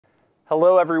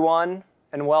Hello, everyone,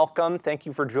 and welcome. Thank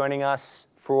you for joining us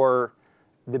for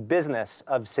the business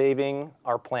of saving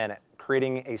our planet,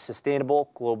 creating a sustainable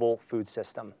global food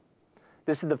system.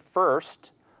 This is the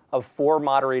first of 4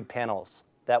 moderated panels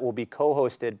that will be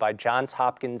co-hosted by Johns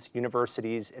Hopkins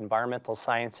University's Environmental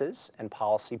Sciences and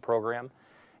Policy Program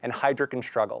and Heidrick &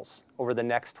 Struggles over the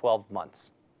next 12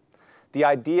 months. The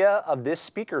idea of this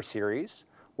speaker series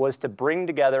was to bring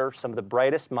together some of the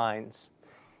brightest minds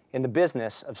in the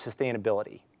business of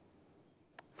sustainability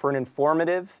for an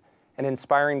informative and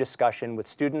inspiring discussion with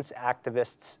students,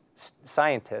 activists,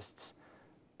 scientists,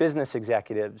 business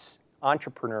executives,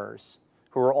 entrepreneurs,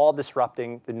 who are all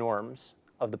disrupting the norms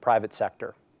of the private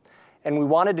sector. And we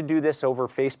wanted to do this over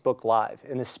Facebook Live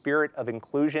in the spirit of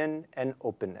inclusion and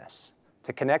openness,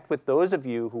 to connect with those of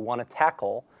you who want to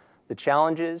tackle the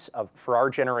challenges for our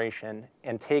generation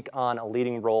and take on a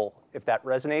leading role. If that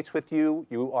resonates with you,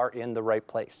 you are in the right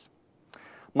place.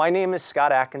 My name is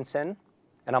Scott Atkinson,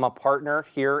 and I'm a partner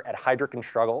here at Heidrick &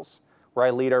 Struggles, where I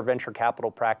lead our venture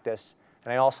capital practice,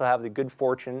 and I also have the good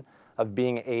fortune of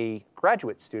being a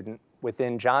graduate student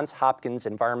within Johns Hopkins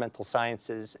Environmental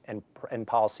Sciences and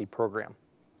Policy Program.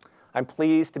 I'm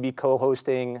pleased to be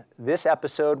co-hosting this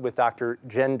episode with Dr.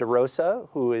 Jen DeRosa,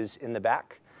 who is in the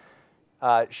back.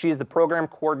 She's the program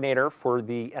coordinator for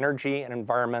the Energy and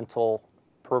Environmental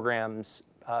Programs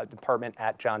Department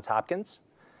at Johns Hopkins.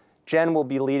 Jen will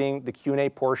be leading the Q&A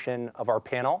portion of our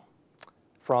panel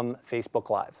from Facebook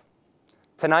Live.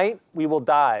 Tonight, we will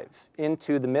dive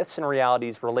into the myths and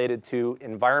realities related to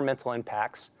environmental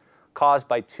impacts caused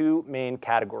by 2 main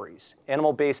categories: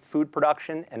 animal-based food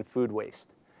production and food waste,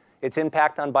 its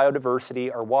impact on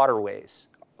biodiversity, our waterways,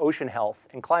 ocean health,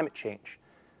 and climate change.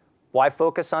 Why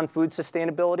focus on food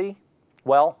sustainability?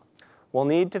 Well, we'll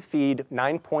need to feed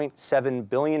 9.7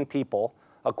 billion people,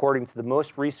 according to the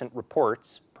most recent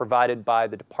reports provided by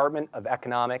the Department of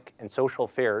Economic and Social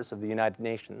Affairs of the United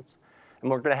Nations. And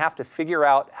we're going to have to figure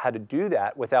out how to do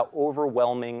that without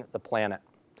overwhelming the planet.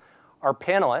 Our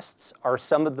panelists are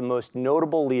some of the most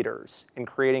notable leaders in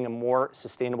creating a more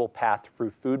sustainable path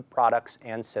through food products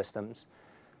and systems.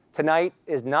 Tonight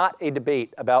is not a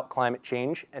debate about climate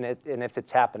change and if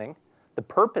it's happening. The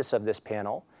purpose of this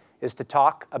panel is to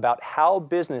talk about how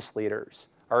business leaders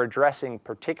are addressing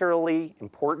particularly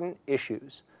important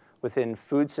issues within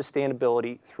food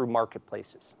sustainability through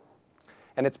marketplaces.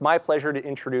 And it's my pleasure to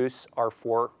introduce our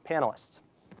 4 panelists.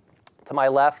 To my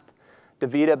left,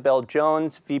 Davida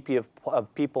Bell-Jones, VP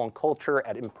of People and Culture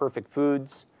at Imperfect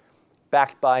Foods.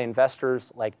 Backed by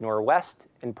investors like Norwest,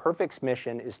 Imperfect's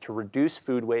mission is to reduce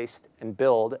food waste and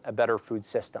build a better food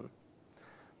system.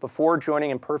 Before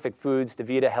joining Imperfect Foods,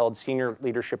 Davida held senior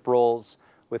leadership roles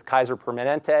with Kaiser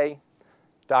Permanente,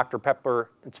 Dr.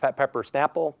 Pepper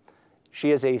Snapple.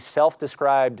 She is a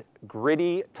self-described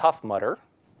gritty tough mudder,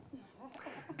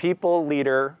 people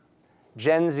leader,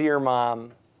 Gen Zer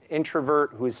mom,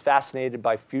 introvert who is fascinated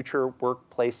by future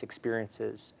workplace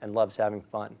experiences and loves having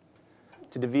fun.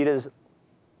 To Davida's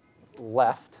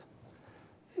left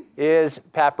is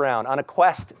Pat Brown. On a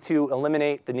quest to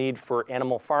eliminate the need for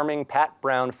animal farming, Pat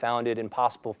Brown founded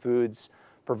Impossible Foods,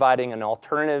 providing an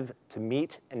alternative to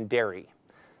meat and dairy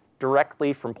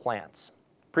directly from plants.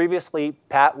 Previously,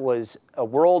 Pat was a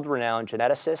world-renowned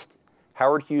geneticist,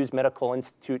 Howard Hughes Medical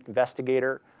Institute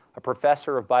investigator, a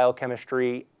professor of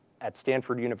biochemistry at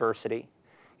Stanford University.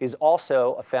 He's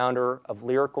also a founder of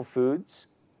Lyrical Foods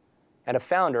and a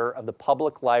founder of the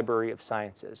Public Library of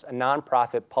Sciences, a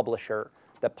nonprofit publisher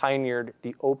that pioneered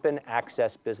the open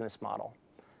access business model.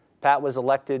 Pat was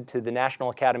elected to the National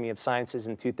Academy of Sciences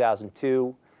in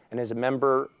 2002 and is a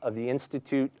member of the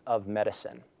Institute of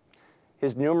Medicine.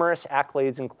 His numerous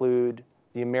accolades include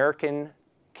the American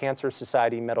Cancer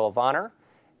Society Medal of Honor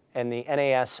and the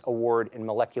NAS Award in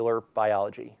Molecular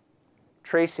Biology.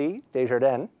 Tracy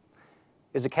Desjardins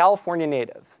is a California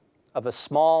native of a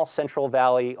small Central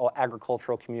Valley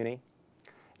agricultural community.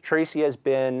 Tracy has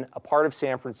been a part of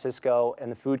San Francisco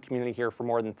and the food community here for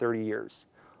more than 30 years,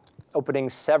 opening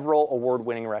several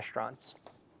award-winning restaurants.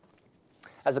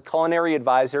 As a culinary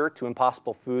advisor to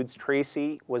Impossible Foods,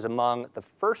 Tracy was among the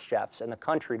first chefs in the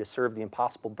country to serve the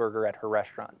Impossible Burger at her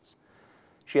restaurants.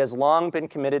 She has long been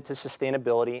committed to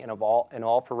sustainability in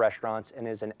all of her restaurants and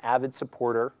is an avid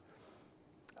supporter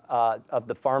of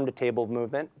the farm-to-table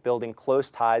movement, building close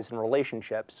ties and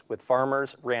relationships with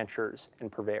farmers, ranchers,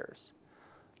 and purveyors.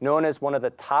 Known as one of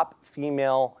the top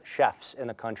female chefs in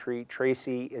the country,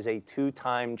 Tracy is a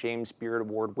 2-time James Beard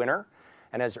Award winner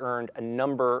and has earned a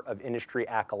number of industry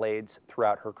accolades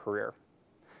throughout her career.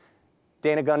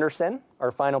 Dana Gunderson,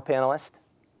 our final panelist.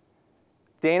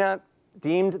 Dana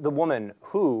deemed the woman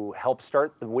who helped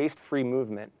start the waste-free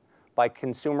movement by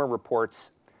Consumer Reports,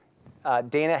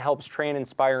 Dana helps train,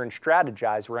 inspire, and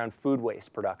strategize around food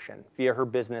waste production via her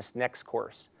business Next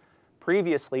Course.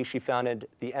 Previously, she founded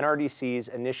the NRDC's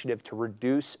initiative to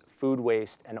reduce food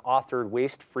waste and authored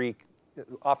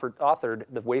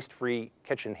the Waste-Free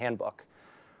Kitchen Handbook.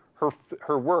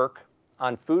 Her work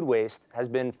on food waste has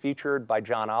been featured by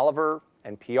John Oliver,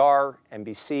 NPR,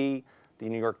 NBC, the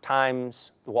New York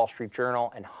Times, the Wall Street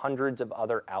Journal, and hundreds of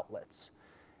other outlets.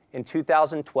 In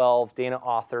 2012, Dana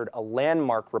authored a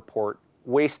landmark report,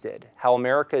 Wasted: How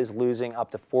America is Losing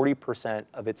Up to 40%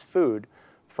 of its Food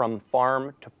from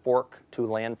Farm to Fork to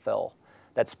Landfill,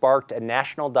 that sparked a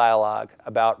national dialogue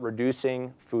about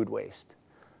reducing food waste.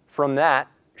 From that,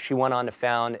 she went on to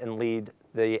found and lead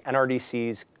the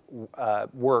NRDC's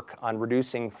work on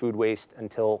reducing food waste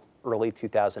until early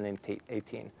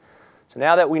 2018. So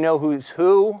now that we know who's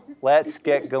who, let's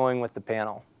get going with the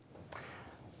panel.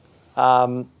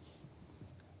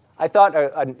 I thought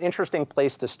an interesting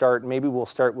place to start, maybe we'll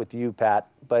start with you, Pat,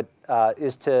 but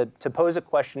is to pose a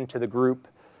question to the group.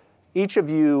 Each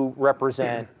of you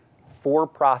represent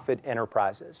for-profit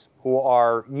enterprises who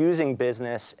are using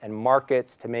business and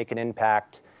markets to make an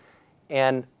impact,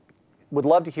 and would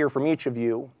love to hear from each of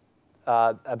you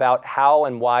about how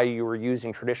and why you were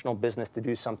using traditional business to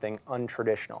do something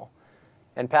untraditional.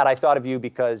 And Pat, I thought of you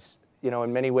because,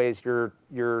 in many ways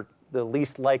you're the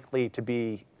least likely to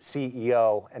be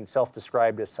CEO and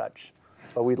self-described as such.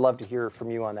 But we'd love to hear from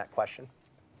you on that question.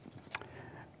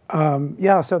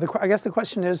 Yeah, so I guess the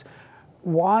question is,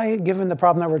 why, given the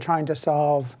problem that we're trying to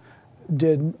solve,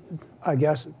 did, I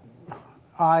guess,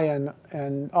 I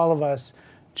and all of us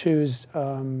choose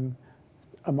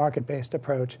a market-based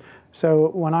approach?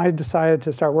 So when I decided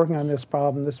to start working on this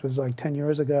problem, this was like 10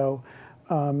 years ago,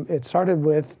 it started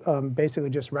with basically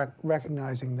just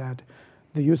recognizing that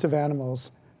the use of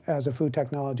animals as a food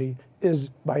technology is,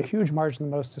 by a huge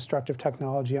margin, the most destructive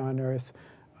technology on Earth.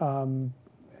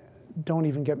 Don't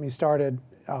even get me started.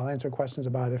 I'll answer questions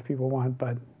about it if people want,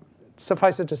 but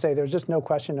suffice it to say, there's just no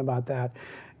question about that.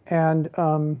 And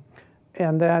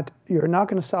that you're not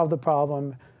going to solve the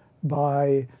problem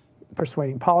by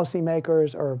persuading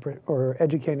policymakers or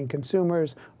educating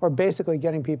consumers or basically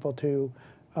getting people to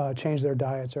change their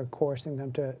diets or coercing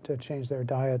them to change their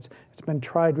diets. It's been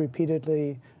tried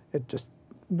repeatedly. It just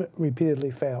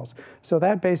repeatedly fails. So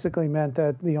that basically meant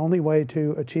that the only way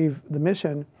to achieve the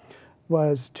mission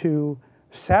was to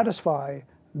satisfy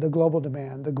the global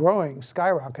demand, the growing,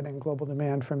 skyrocketing global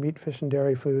demand for meat, fish, and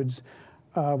dairy foods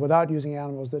without using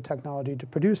animals, the technology to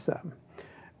produce them.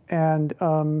 And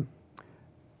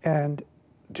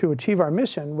to achieve our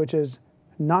mission, which is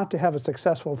not to have a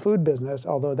successful food business,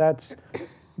 although that's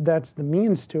the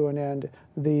means to an end,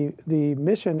 the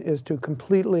mission is to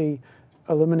completely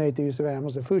eliminate the use of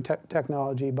animals as food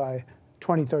technology by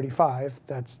 2035.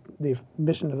 That's the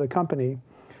mission of the company.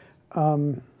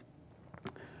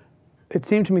 It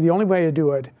seemed to me the only way to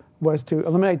do it was to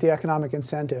eliminate the economic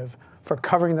incentive for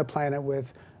covering the planet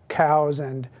with cows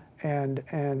and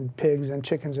pigs and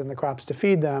chickens and the crops to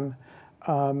feed them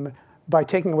by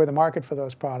taking away the market for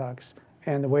those products.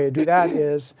 And the way to do that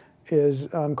is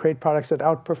create products that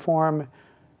outperform,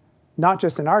 not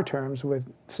just in our terms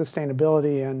with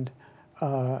sustainability and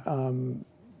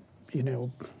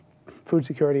food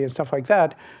security and stuff like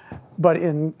that, but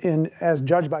in as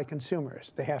judged by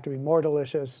consumers. They have to be more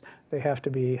delicious, they have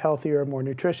to be healthier, more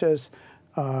nutritious,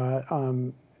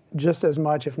 just as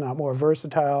much, if not more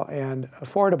versatile and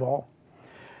affordable.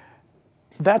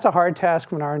 That's a hard task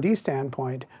from an R&D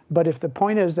standpoint, but if the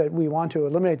point is that we want to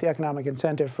eliminate the economic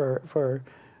incentive for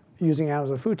using animals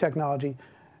as food technology,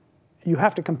 you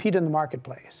have to compete in the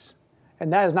marketplace.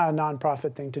 And that is not a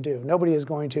nonprofit thing to do. Nobody is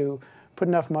going to put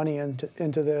enough money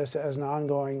into this as an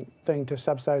ongoing thing to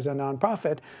subsidize a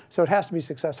nonprofit, so it has to be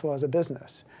successful as a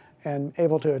business and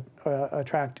able to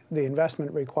attract the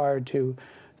investment required to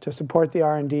support the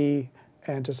R&D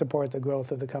and to support the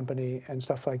growth of the company and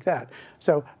stuff like that.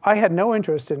 So I had no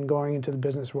interest in going into the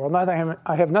business world.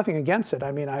 I have nothing against it.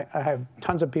 I mean, I have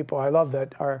tons of people I love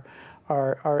that are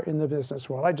in the business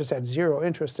world. I just had zero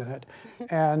interest in it.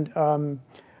 And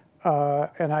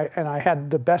I had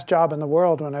the best job in the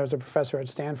world when I was a professor at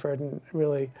Stanford, and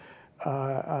really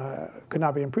could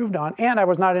not be improved on. And I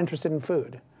was not interested in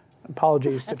food.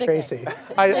 Apologies to Tracy.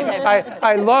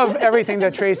 I love everything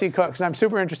that Tracy cooks, and I'm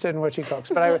super interested in what she cooks.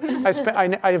 But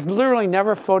I've literally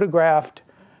never photographed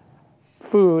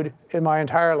food in my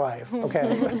entire life.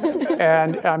 Okay,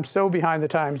 and I'm so behind the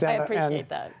times. I appreciate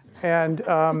that.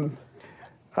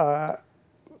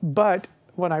 But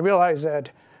when I realized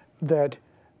that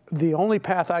the only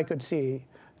path I could see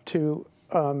to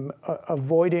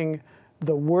avoiding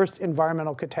the worst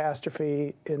environmental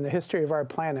catastrophe in the history of our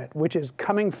planet, which is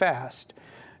coming fast,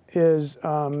 is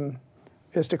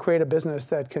to create a business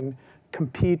that can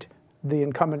compete the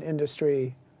incumbent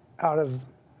industry out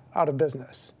of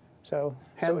business. So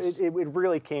it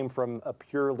really came from a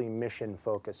purely mission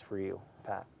focus for you,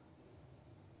 Pat.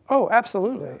 Oh,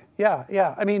 absolutely. Yeah,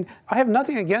 yeah. I mean, I have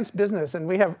nothing against business, and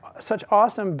we have such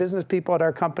awesome business people at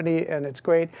our company, and it's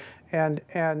great. And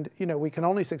you know, we can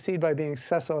only succeed by being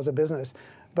successful as a business.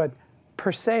 But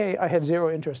per se, I had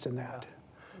zero interest in that.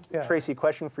 Yeah. Tracy,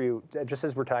 question for you, just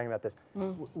as we're talking about this.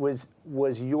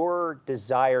 Was your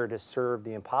desire to serve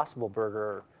the Impossible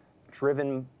Burger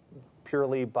driven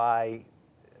purely by,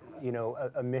 you know,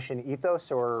 a mission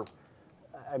ethos, or?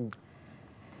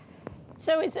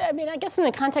 So it's, I mean, I guess in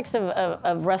the context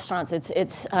of restaurants,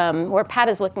 it's where Pat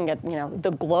is looking at, you know,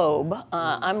 the globe.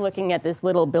 I'm looking at this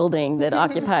little building that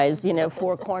occupies, you know,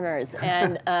 4 corners,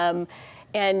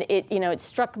 and it, you know, it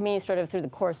struck me sort of through the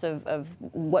course of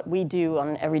what we do on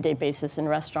an everyday basis in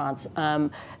restaurants.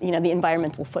 You know, the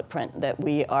environmental footprint that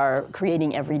we are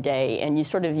creating every day, and you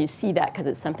see that because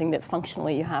it's something that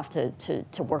functionally you have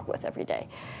to work with every day,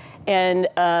 and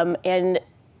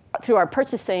through our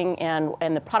purchasing and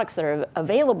the products that are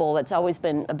available, that's always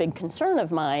been a big concern of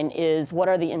mine, is what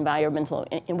is the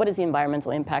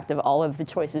environmental impact of all of the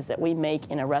choices that we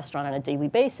make in a restaurant on a daily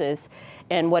basis,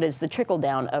 and what is the trickle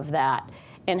down of that,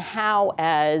 and how,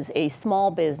 as a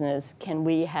small business, can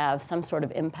we have some sort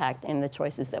of impact in the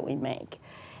choices that we make.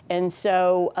 And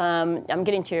so I'm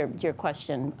getting to your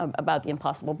question about the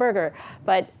Impossible Burger,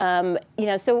 but you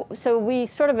know, so we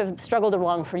sort of have struggled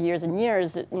along for years and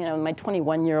years. You know, my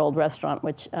 21-year-old restaurant,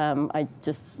 which I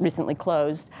just recently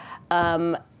closed.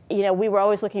 You know, we were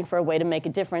always looking for a way to make a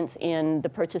difference in the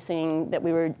purchasing that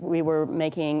we were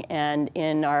making, and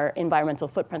in our environmental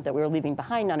footprint that we were leaving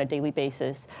behind on a daily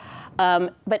basis.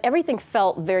 But everything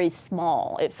felt very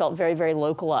small. It felt very, very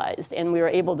localized, and we were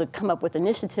able to come up with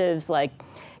initiatives like,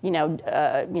 you know,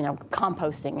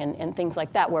 composting and things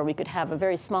like that, where we could have a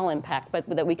very small impact, but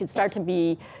that we could start to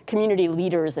be community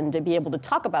leaders and to be able to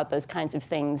talk about those kinds of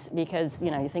things. Because, you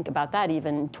know, you think about that,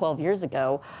 even 12 years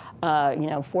ago, you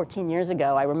know, 14 years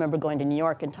ago, I remember going to New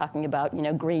York and talking about, you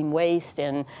know, green waste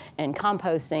and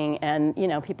composting, and, you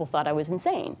know, people thought I was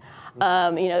insane. You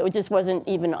know, it just wasn't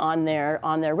even on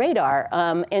their radar.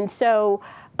 And so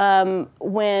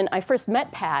when I first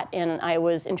met Pat and I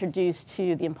was introduced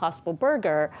to the Impossible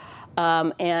Burger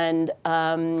and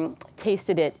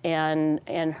tasted it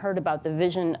and heard about the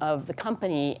vision of the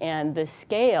company and the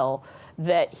scale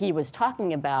that he was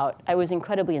talking about, I was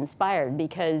incredibly inspired,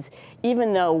 because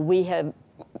even though we have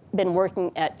been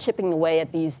working at chipping away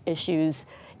at these issues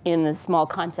in the small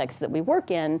context that we work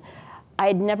in, I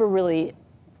had never really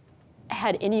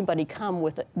had anybody come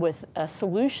with a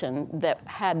solution that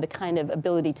had the kind of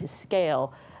ability to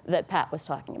scale that Pat was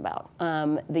talking about.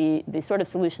 The sort of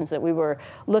solutions that we were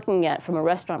looking at from a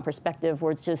restaurant perspective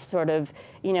were just sort of,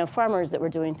 you know, farmers that were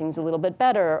doing things a little bit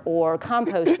better, or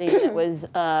composting that was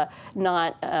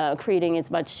not creating as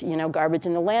much, you know, garbage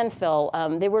in the landfill.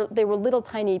 They were little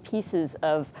tiny pieces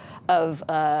of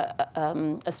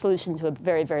a solution to a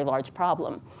very, very large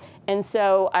problem. And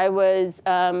so I was,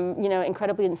 you know,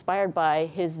 incredibly inspired by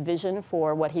his vision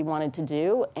for what he wanted to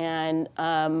do, and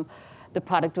the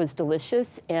product was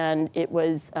delicious, and it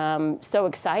was so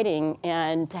exciting,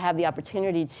 and to have the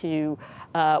opportunity to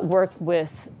work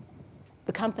with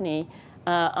the company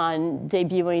on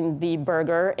debuting the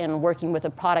burger and working with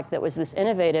a product that was this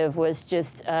innovative was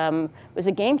just was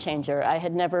a game changer. I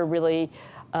had never really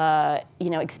you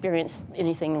know, experienced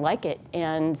anything like it,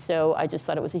 and so I just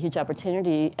thought it was a huge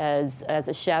opportunity as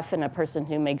a chef and a person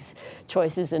who makes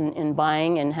choices in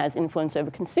buying and has influence over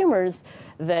consumers,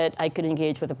 that I could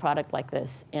engage with a product like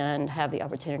this and have the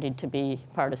opportunity to be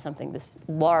part of something this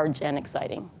large and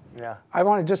exciting. Yeah. I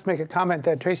want to just make a comment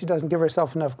that Tracy doesn't give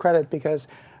herself enough credit, because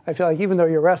I feel like even though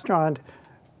your restaurant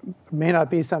may not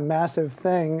be some massive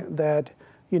thing, that,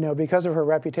 you know, because of her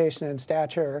reputation and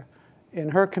stature in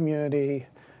her community,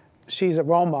 she's a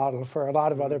role model for a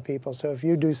lot of other people. So if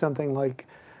you do something like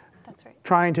That's right.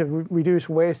 trying to reduce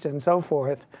waste and so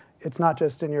forth, it's not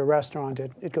just in your restaurant,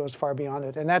 it goes far beyond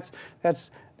it. And that's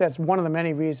one of the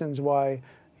many reasons why,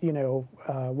 you know,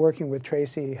 working with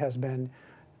Tracy has been,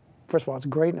 first of all, it's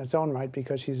great in its own right,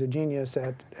 because she's a genius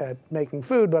at making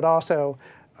food, but also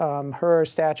her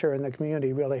stature in the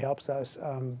community really helps us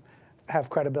have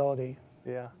credibility.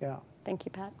 Yeah. Yeah. Thank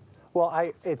you, Pat.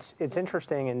 Well, it's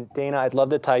interesting, and Dana, I'd love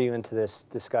to tie you into this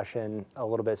discussion a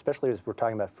little bit, especially as we're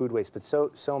talking about food waste. But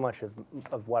so much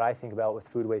of what I think about with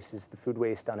food waste is the food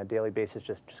waste on a daily basis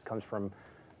just comes from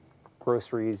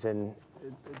groceries and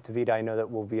Davida, I know that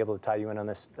we'll be able to tie you in on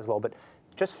this as well, but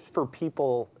just for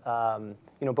people,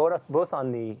 both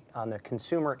on the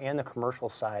consumer and the commercial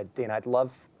side, Dana, I'd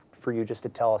love for you just to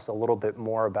tell us a little bit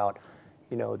more about,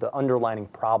 the underlying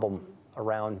problem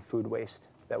around food waste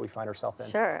that we find ourselves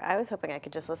in. Sure. I was hoping I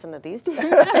could just listen to these two all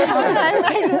the time,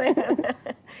 actually.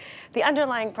 The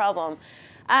underlying problem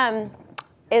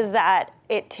is that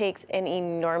it takes an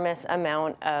enormous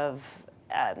amount of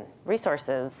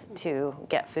resources to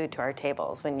get food to our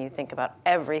tables. When you think about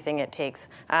everything it takes,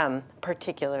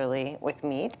 particularly with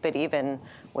meat, but even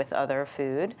with other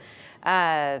food,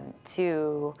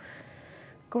 to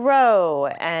grow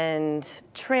and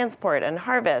transport and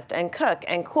harvest and cook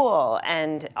and cool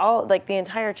and all, like the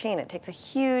entire chain, it takes a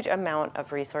huge amount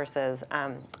of resources.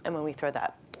 And when we throw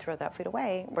that food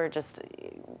away, we're just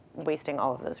wasting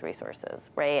all of those resources,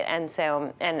 right? And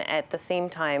so, and at the same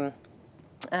time,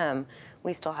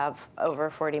 we still have over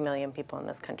 40 million people in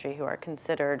this country who are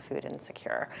considered food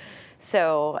insecure.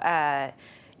 So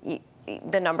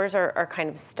the numbers are kind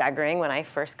of staggering. When I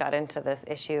first got into this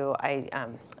issue,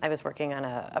 I was working on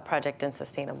a project in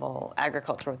sustainable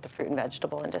agriculture with the fruit and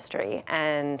vegetable industry,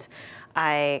 and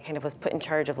I kind of was put in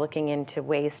charge of looking into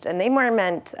waste, and they more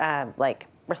meant like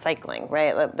recycling,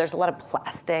 right? There's a lot of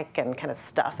plastic and kind of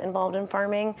stuff involved in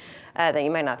farming that you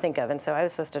might not think of, and so I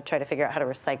was supposed to try to figure out how to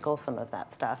recycle some of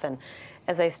that stuff. And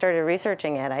as I started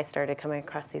researching it, I started coming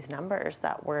across these numbers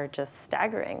that were just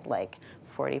staggering, like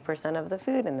 40% of the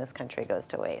food in this country goes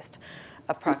to waste.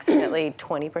 Approximately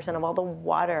 20% of all the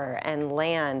water and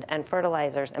land and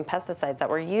fertilizers and pesticides that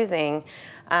we're using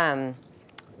are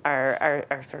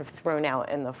sort of thrown out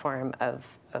in the form of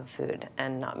food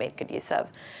and not made good use of.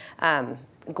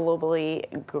 Globally,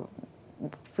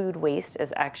 food waste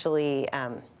is actually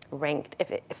ranked,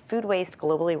 if food waste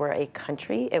globally were a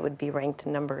country, it would be ranked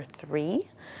number 3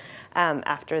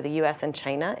 after the US and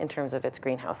China in terms of its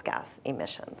greenhouse gas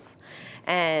emissions.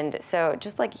 And so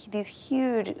just like these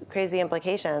huge, crazy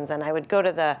implications, and I would go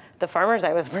to the farmers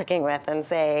I was working with and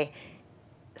say,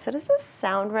 so does this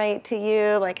sound right to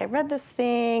you? Like, I read this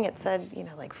thing, it said,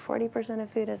 like 40% of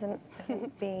food isn't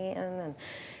being eaten,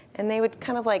 and they would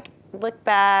kind of like look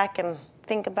back and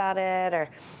think about it, or,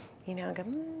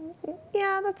 go,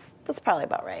 yeah, that's probably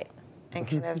about right. And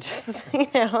kind of just,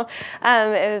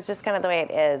 it was just kind of the way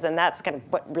it is. And that's kind of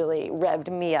what really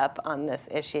revved me up on this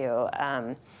issue.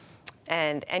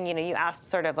 And you asked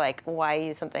sort of like, why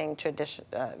use something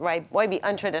why be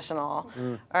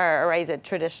untraditional, or why use a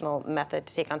traditional method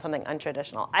to take on something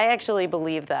untraditional? I actually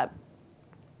believe that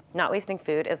not wasting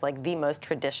food is like the most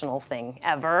traditional thing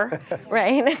ever,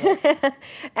 right?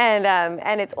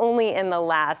 And it's only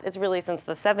it's really since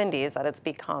the 70s that it's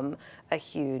become a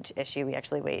huge issue. We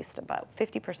actually waste about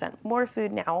 50% more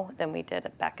food now than we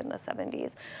did back in the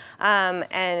 70s.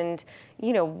 And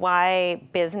why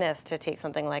business to take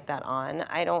something like that on?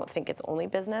 I don't think it's only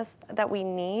business that we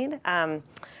need.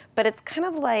 But it's kind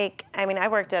of like, I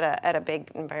worked at a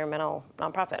big environmental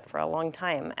nonprofit for a long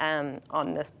time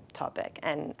on this topic,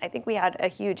 and I think we had a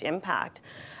huge impact.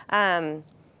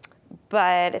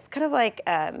 But it's kind of like,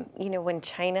 when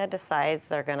China decides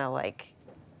they're gonna like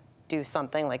do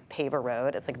something like pave a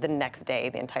road, it's like the next day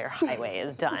the entire highway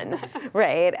is done,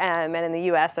 right? And in the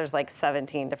US, there's like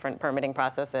 17 different permitting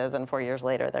processes, and 4 years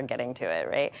later they're getting to it,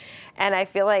 right? And I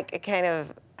feel like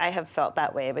I have felt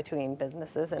that way between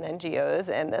businesses and NGOs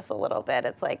in this a little bit.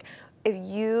 It's like, if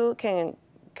you can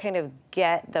kind of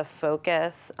get the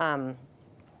focus on,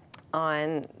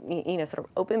 sort of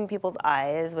open people's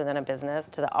eyes within a business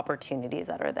to the opportunities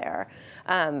that are there,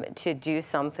 to do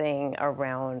something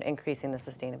around increasing the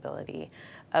sustainability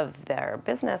of their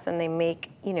business, and they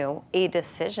make, a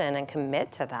decision and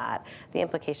commit to that, the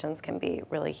implications can be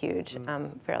really huge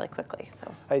fairly quickly.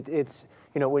 So it's,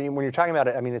 when you're talking about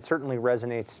it, it certainly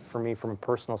resonates for me from a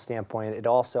personal standpoint. It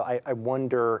also, I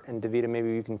wonder, and Davida, maybe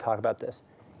you can talk about this,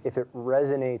 if it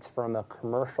resonates from a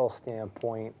commercial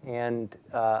standpoint and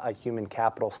a human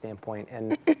capital standpoint.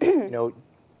 And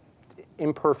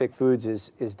imperfect foods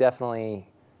is definitely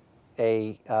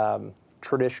a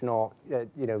traditional,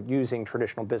 using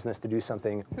traditional business to do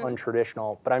something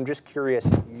untraditional. But I'm just curious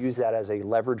if you use that as a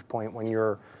leverage point when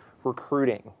you're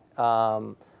recruiting,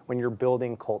 when you're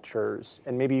building cultures,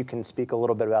 and maybe you can speak a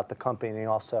little bit about the company and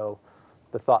also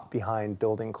the thought behind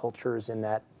building cultures in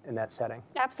that setting.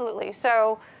 Absolutely.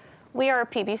 So we are a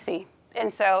PBC.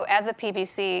 And so as a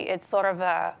PBC, it's sort of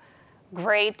a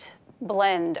great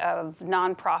blend of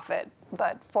nonprofit,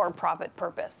 but for-profit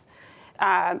purpose.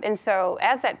 And so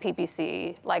as that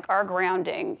PBC, like our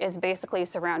grounding is basically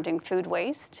surrounding food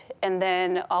waste and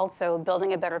then also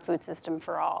building a better food system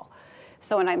for all.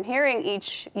 So when I'm hearing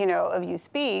each, of you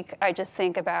speak, I just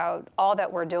think about all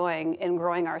that we're doing in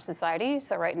growing our society.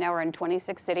 So right now we're in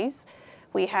 26 cities.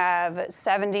 We have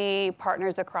 70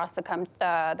 partners across the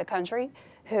country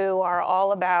who are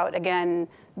all about, again,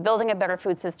 building a better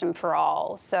food system for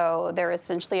all. So they're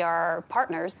essentially our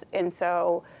partners. And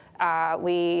so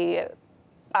we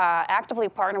actively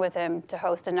partner with them to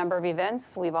host a number of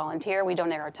events. We volunteer, we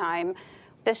donate our time.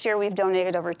 This year we've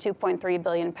donated over 2.3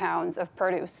 billion pounds of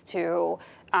produce to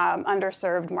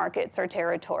underserved markets or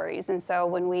territories. And so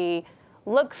when we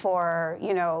look for,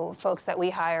 folks that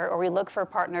we hire, or we look for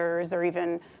partners or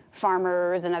even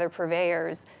farmers and other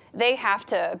purveyors, they have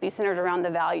to be centered around the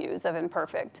values of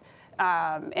Imperfect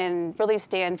and really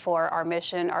stand for our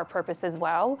mission, our purpose as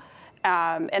well.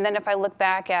 And then if I look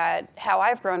back at how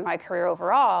I've grown my career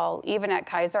overall, even at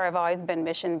Kaiser, I've always been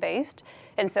mission-based.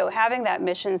 And so having that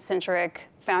mission-centric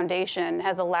foundation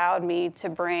has allowed me to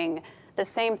bring the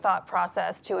same thought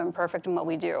process to Imperfect in what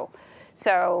we do.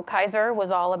 So Kaiser was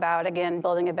all about, again,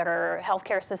 building a better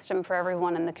healthcare system for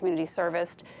everyone in the community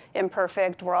serviced.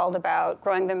 Imperfect, we're all about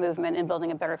growing the movement and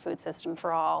building a better food system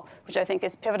for all, which I think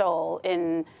is pivotal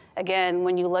in, again,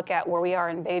 when you look at where we are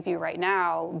in Bayview right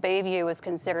now, Bayview is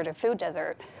considered a food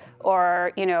desert.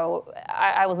 Or,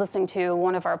 I was listening to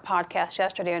one of our podcasts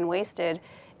yesterday on Wasted,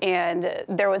 and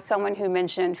there was someone who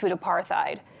mentioned food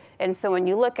apartheid. And so when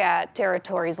you look at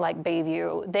territories like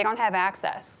Bayview, they don't have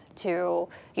access to,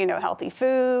 healthy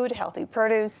food, healthy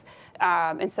produce.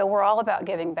 And so we're all about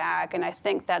giving back. And I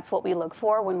think that's what we look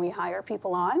for when we hire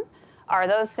people on, are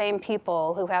those same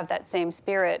people who have that same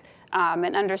spirit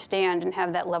and understand and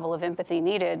have that level of empathy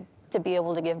needed to be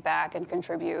able to give back and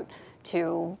contribute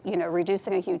to,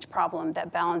 reducing a huge problem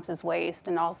that balances waste,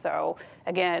 and also,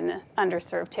 again,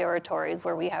 underserved territories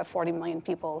where we have 40 million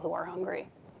people who are hungry.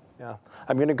 Yeah,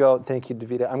 I'm going to go, thank you,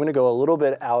 Davida. I'm going to go a little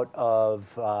bit out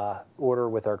of order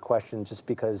with our questions just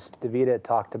because Davida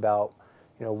talked about,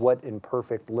 what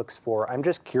Imperfect looks for. I'm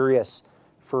just curious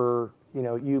for,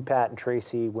 you, Pat, and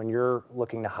Tracy, when you're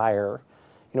looking to hire,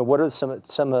 what are some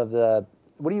of the,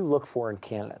 what do you look for in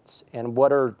candidates? And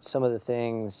what are some of the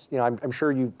things, I'm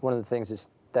sure one of the things is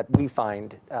that we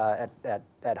find at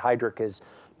Heidrick is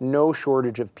no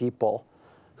shortage of people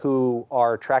who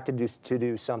are attracted to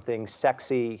do something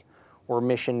sexy or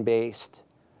mission-based,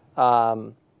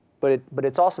 but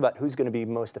it's also about who's going to be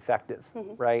most effective,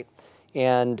 right?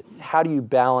 And how do you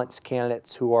balance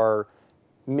candidates who are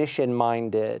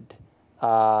mission-minded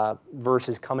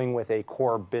versus coming with a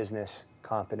core business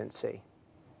competency?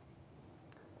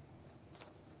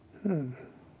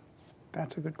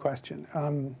 That's a good question.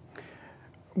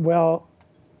 Well,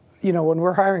 when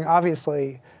we're hiring,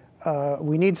 obviously,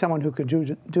 we need someone who could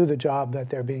do the job that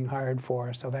they're being hired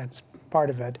for, so that's part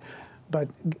of it. But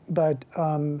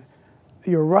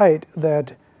you're right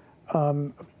that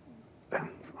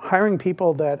hiring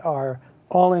people that are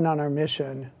all in on our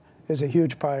mission is a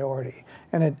huge priority,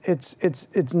 and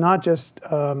it's not just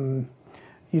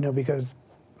because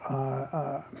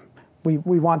we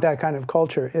want that kind of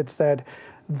culture. It's that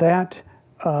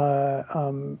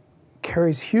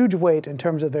carries huge weight in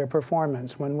terms of their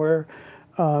performance when we're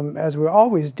as we're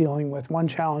always dealing with one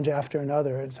challenge after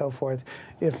another and so forth.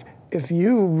 If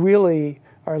you really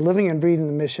are living and breathing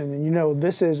the mission, and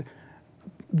this is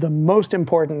the most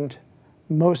important,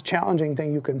 most challenging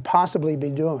thing you can possibly be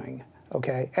doing,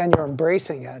 okay, and you're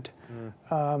embracing it,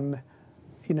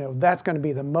 that's going to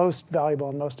be the most valuable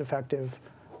and most effective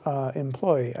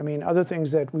employee. I mean, other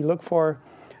things that we look for,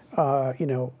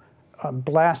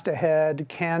 blast ahead,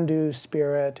 can-do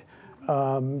spirit,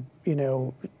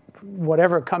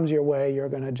 whatever comes your way, you're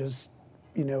going to just,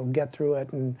 get through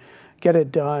it and get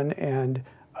it done, and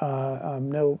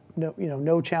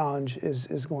no challenge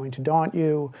is going to daunt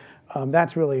you.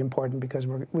 That's really important because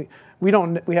we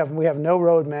have no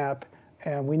roadmap,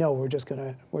 and we know we're just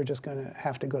gonna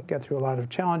have to get through a lot of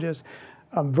challenges.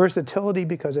 Versatility,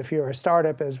 because if you're a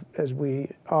startup as we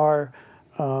are,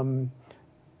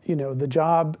 the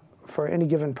job for any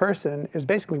given person is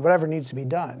basically whatever needs to be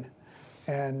done,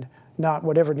 and not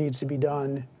whatever needs to be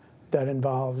done that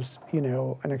involves,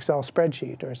 an Excel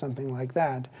spreadsheet or something like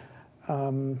that.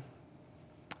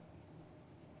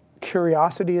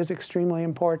 Curiosity is extremely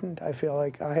important. I feel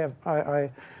like I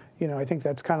think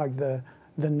that's kind of like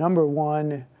the number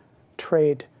one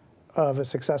trait of a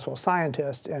successful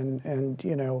scientist, and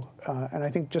I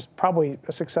think just probably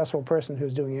a successful person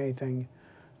who's doing anything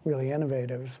really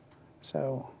innovative.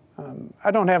 So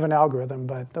I don't have an algorithm,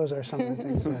 but those are some of the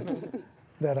things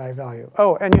that I value.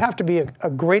 Oh, and you have to be a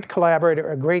great collaborator,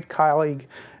 a great colleague,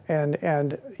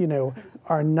 and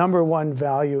our number one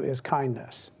value is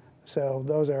kindness. So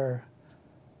those are,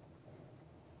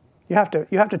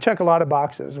 you have to check a lot of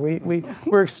boxes.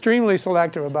 We're extremely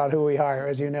selective about who we hire,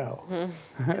 as you know.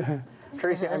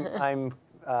 Tracy, I'm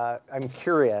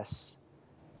curious,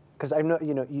 because I know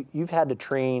you've had to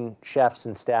train chefs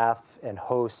and staff and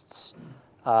hosts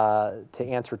to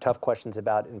answer tough questions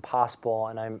about impossible,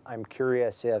 and I'm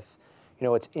curious if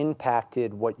it's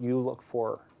impacted what you look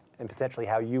for and potentially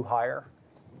how you hire.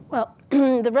 Well,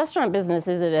 the restaurant business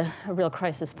is at a real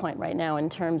crisis point right now in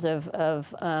terms of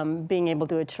being able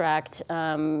to attract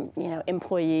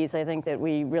employees. I think that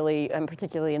we really,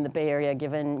 particularly in the Bay Area,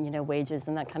 given wages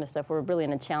and that kind of stuff, we're really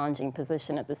in a challenging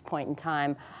position at this point in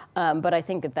time. But I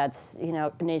think that that's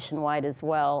nationwide as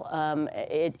well.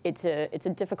 It's a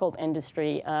difficult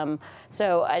industry.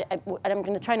 So I'm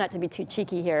going to try not to be too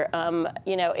cheeky here.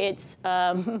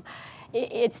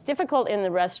 It's difficult in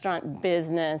the restaurant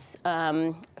business.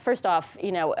 First off,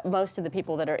 most of the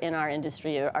people that are in our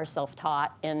industry are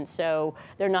self-taught, and so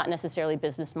they're not necessarily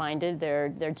business-minded.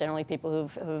 They're generally people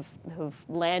who've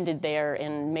landed there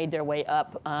and made their way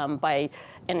up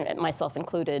and myself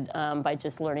included, by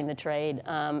just learning the trade.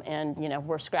 And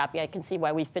we're scrappy. I can see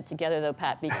why we fit together, though,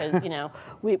 Pat, because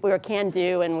we're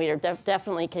can-do, and we are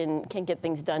definitely can get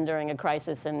things done during a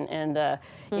crisis. And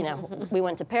we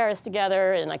went to Paris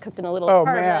together, and I cooked in a little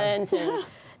apartment,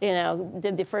 and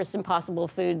did the first Impossible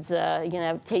Foods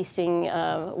tasting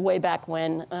way back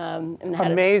when. And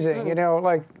amazing,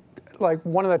 like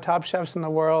one of the top chefs in the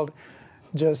world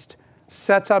just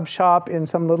sets up shop in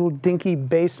some little dinky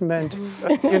basement,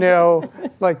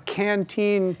 like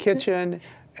canteen kitchen,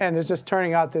 and is just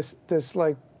turning out this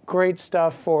like great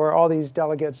stuff for all these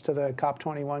delegates to the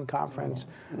COP21 conference.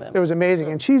 It was amazing,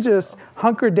 and she's just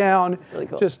hunkered down, really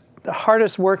cool. Just the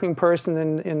hardest working person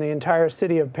in the entire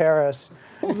city of Paris.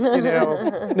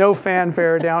 No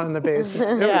fanfare down in the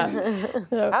basement.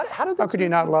 How could you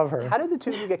not love her? How did the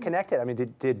two of you get connected? I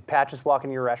mean, did Pat just walk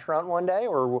into your restaurant one day,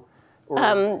 or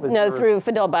no, through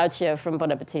Fidel Baucia from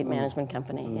Bon Appetit Management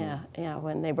Company. Yeah,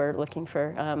 when they were looking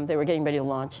for, they were getting ready to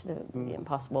launch the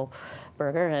Impossible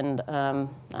Burger, and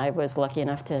I was lucky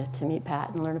enough to meet Pat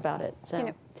and learn about it.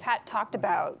 So Pat talked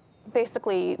about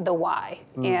basically the why,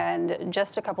 and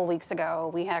just a couple weeks ago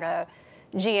we had a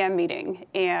GM meeting,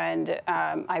 and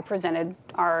I presented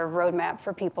our roadmap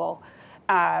for people.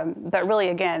 But really,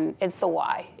 again, it's the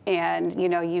why. And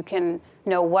you can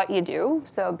know what you do,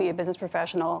 so be a business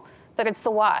professional, but it's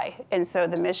the why. And so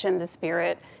the mission, the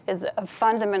spirit is a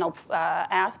fundamental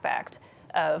aspect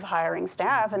of hiring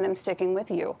staff and them sticking with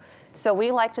you. So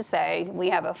we like to say we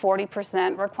have a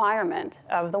 40% requirement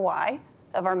of the why,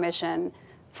 of our mission,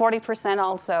 40%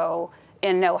 also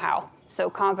in know-how. So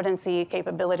competency,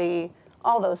 capability,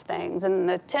 all those things. And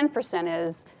the 10%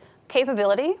 is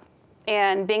capability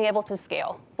and being able to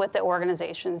scale with the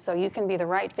organization. So you can be the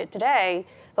right fit today,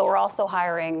 but we're also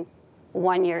hiring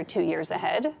 1 year, 2 years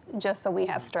ahead, just so we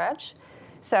have stretch.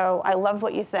 So I love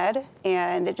what you said,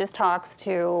 and it just talks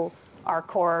to our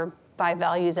core 5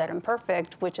 values at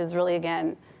Imperfect, which is really,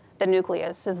 again, the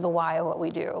nucleus is the why of what we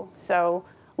do. So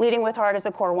leading with heart is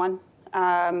a core one.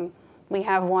 We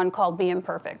have one called Be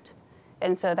Imperfect.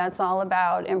 And so that's all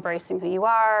about embracing who you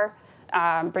are,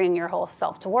 bringing your whole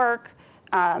self to work.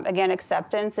 Again,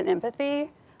 acceptance and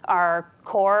empathy are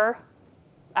core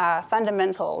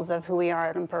fundamentals of who we are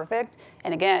at Imperfect.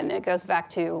 And again, it goes back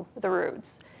to the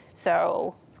roots.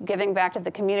 So giving back to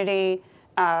the community,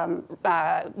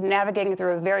 navigating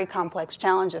through a very complex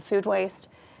challenge of food waste,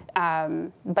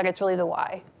 but it's really the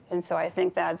why. And so I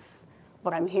think that's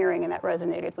what I'm hearing, and that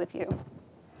resonated with you.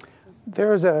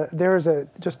 There's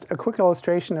just a quick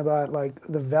illustration about like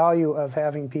the value of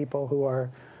having people who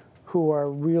are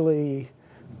really,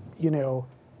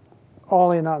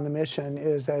 all in on the mission.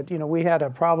 Is that we had a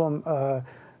problem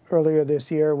earlier this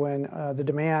year when the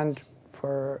demand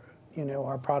for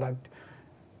our product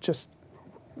just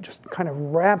kind of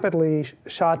rapidly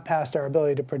shot past our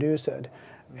ability to produce it,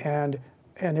 and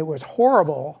it was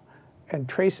horrible. And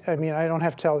Tracy, I don't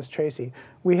have to tell this, Tracy.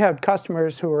 We had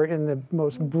customers who were in the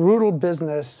most brutal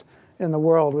business in the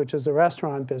world, which is the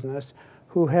restaurant business,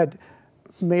 who had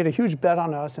made a huge bet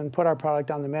on us and put our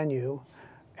product on the menu.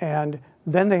 And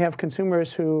then they have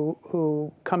consumers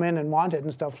who come in and want it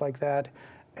and stuff like that.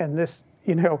 And this,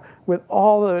 with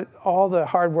all the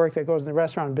hard work that goes in the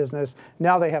restaurant business,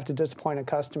 now they have to disappoint a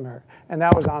customer. And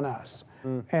that was on us.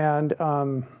 And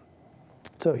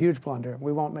it's a huge blunder.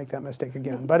 We won't make that mistake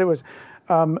again. But it was,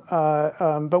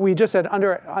 but we just had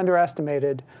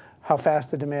underestimated how fast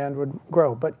the demand would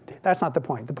grow. But that's not the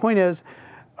point. The point is,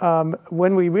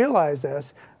 when we realized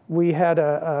this, we had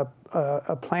a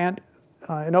plant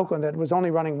in Oakland that was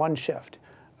only running 1 shift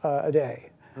a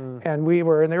day. And we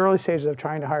were in the early stages of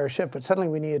trying to hire a shift, but suddenly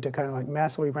we needed to kind of like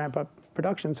massively ramp up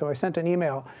production. So I sent an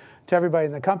email to everybody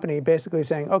in the company basically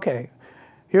saying, okay,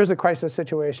 here's the crisis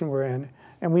situation we're in,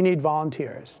 and we need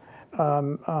volunteers.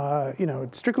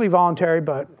 It's strictly voluntary,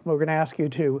 but we're going to ask you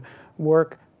to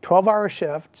work 12-hour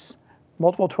shifts,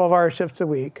 multiple 12-hour shifts a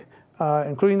week,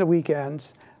 including the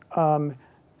weekends,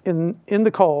 in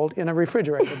the cold, in a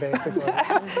refrigerator, basically.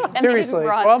 Seriously,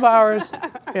 12 hours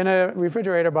in a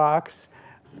refrigerator box,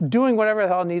 doing whatever the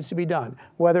hell needs to be done,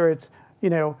 whether it's,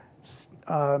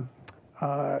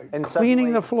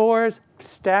 cleaning the floors,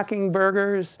 stacking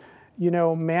burgers,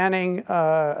 manning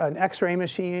an X-ray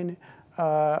machine,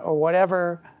 or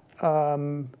whatever.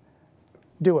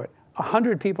 Do it.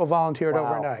 100 people volunteered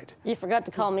overnight. You forgot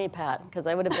to call me, Pat, because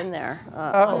I would have been there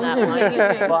on that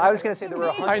line. Well, I was going to say there were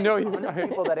 100, I know 100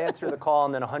 people that answered the call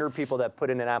and then 100 people that put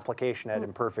in an application at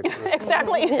imperfect.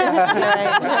 Exactly.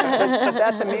 But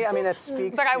that's me. I mean, that speaks.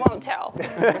 It's like I won't tell.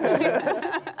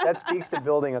 That speaks to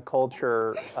building a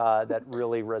culture that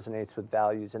really resonates with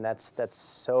values, and that's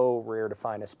so rare to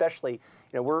find. Especially,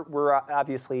 we're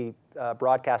obviously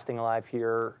broadcasting live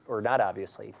here, or not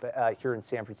obviously, but here in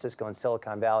San Francisco in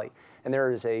Silicon Valley, and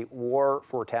there is a war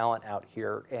for talent out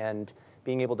here, and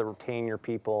being able to retain your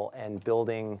people and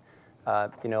building,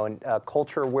 a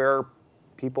culture where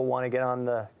people want to get on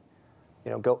the,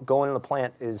 go into the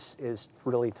plant is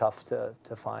really tough to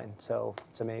find. So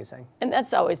it's amazing. And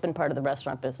that's always been part of the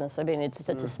restaurant business. I mean, it's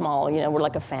such a small, we're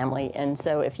like a family. And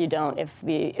so if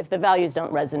the values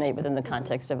don't resonate within the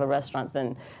context of a restaurant,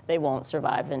 then they won't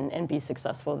survive and be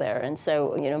successful there. And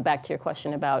so, back to your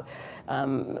question about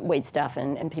wait staff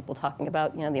and people talking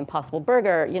about, the Impossible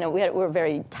Burger, we're a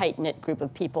very tight-knit group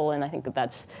of people. And I think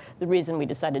that's the reason we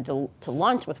decided to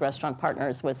launch with restaurant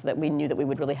partners, was that we knew that we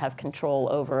would really have control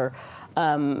over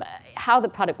how the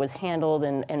product was handled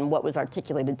and what was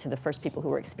articulated to the first people who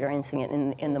were experiencing it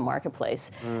in the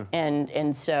marketplace.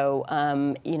 And so,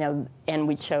 and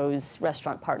we chose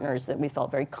restaurant partners that we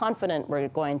felt very confident were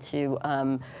going to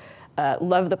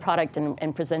love the product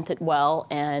and present it well,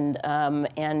 and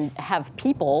have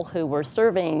people who were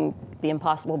serving the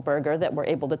Impossible Burger that were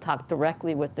able to talk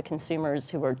directly with the consumers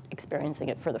who were experiencing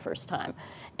it for the first time.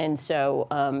 And so,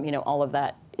 all of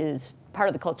that is part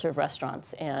of the culture of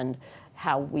restaurants and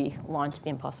how we launched the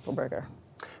Impossible Burger.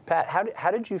 Pat,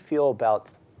 how did you feel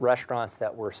about restaurants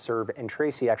that were serving, and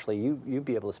Tracy, actually, you'd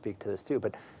be able to speak to this too,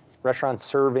 but restaurants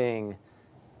serving,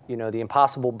 the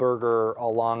Impossible Burger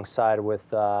alongside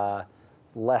with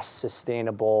less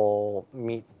sustainable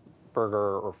meat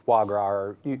burger or foie gras,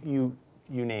 or you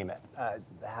name it.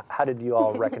 How did you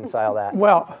all reconcile that?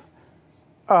 Well,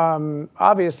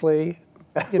 obviously,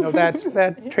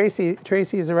 that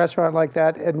Tracy is a restaurant like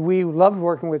that, and we loved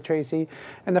working with Tracy.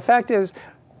 And the fact is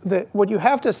that what you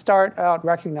have to start out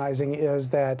recognizing is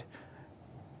that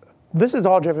this is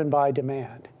all driven by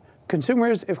demand.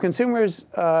 If consumers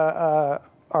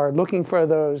are looking for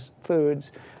those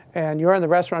foods, and you're in the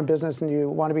restaurant business and you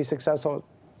want to be successful,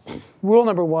 rule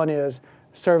number one is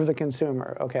serve the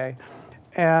consumer, okay?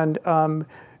 And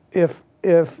if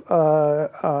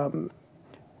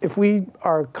we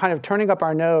are kind of turning up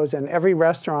our nose and every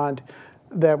restaurant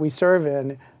that we serve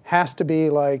in has to be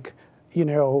like,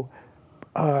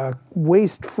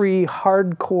 waste-free,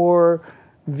 hardcore,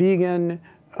 vegan,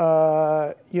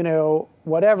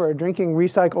 whatever, drinking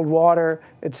recycled water,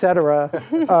 et cetera,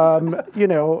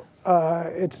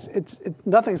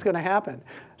 nothing's going to happen.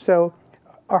 So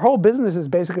our whole business is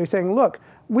basically saying, look,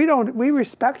 we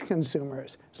respect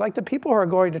consumers. It's like the people who are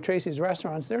going to Tracy's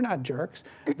restaurants, they're not jerks.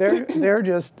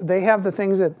 They have the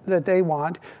things that they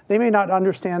want. They may not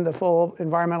understand the full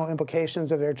environmental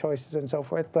implications of their choices and so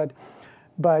forth, but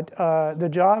the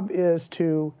job is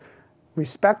to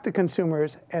respect the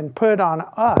consumers and put it on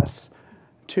us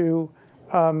to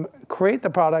create the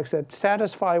products that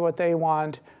satisfy what they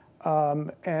want,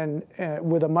 and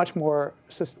with a much more,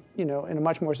 in a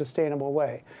much more sustainable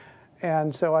way.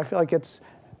 And so I feel like it's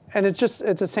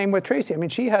the same with Tracy. I mean,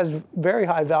 she has very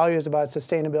high values about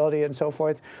sustainability and so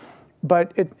forth,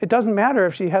 but it doesn't matter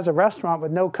if she has a restaurant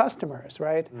with no customers,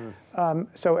 right?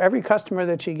 So every customer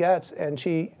that she gets, and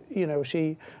she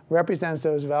represents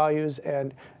those values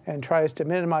and tries to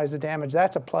minimize the damage,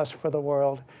 that's a plus for the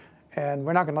world. And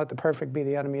we're not going to let the perfect be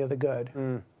the enemy of the good.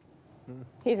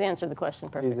 He's answered the question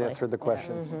perfectly. He's answered the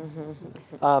question.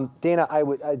 Dana, I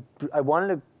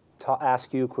wanted to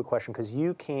ask you a quick question, because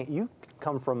you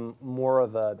come from more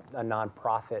of a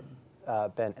nonprofit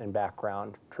bent and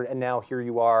background, and now here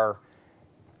you are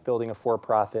building a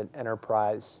for-profit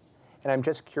enterprise. And I'm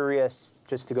just curious,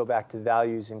 just to go back to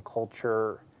values and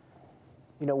culture,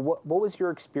 what was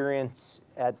your experience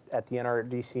at the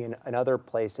NRDC and other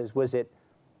places? Was it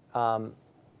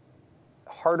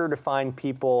harder to find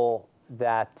people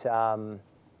that, well,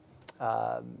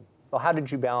 how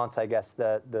did you balance, I guess,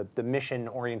 the mission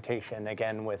orientation,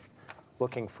 again, with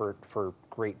looking for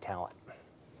great talent?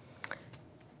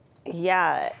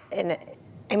 Yeah, and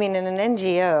I mean, in an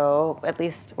NGO, at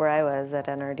least where I was at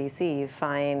NRDC, you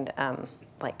find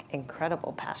like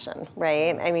incredible passion,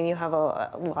 right? I mean, you have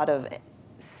a lot of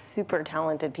super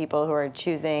talented people who are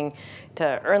choosing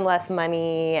to earn less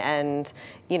money and,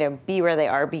 be where they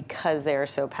are because they are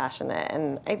so passionate.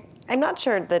 And I'm not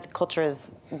sure that culture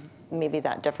is maybe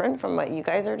that different from what you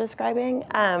guys are describing.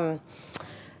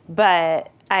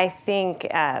 But I think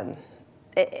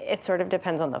it sort of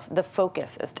depends on the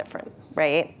focus is different,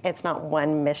 right? It's not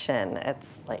one mission,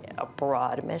 it's like a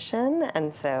broad mission.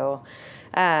 And so,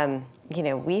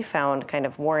 we found kind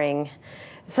of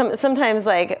sometimes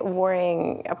like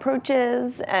warring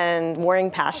approaches and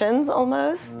warring passions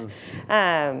almost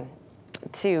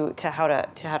to how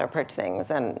to approach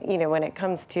things. And when it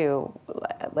comes to,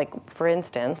 like, for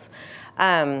instance,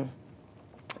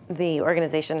 the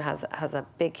organization has a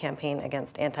big campaign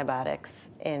against antibiotics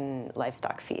in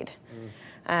livestock feed.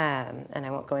 And I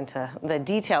won't go into the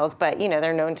details, but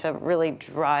they're known to really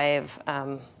drive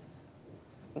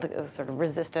the sort of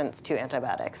resistance to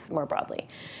antibiotics more broadly.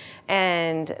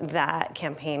 And that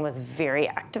campaign was very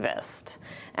activist,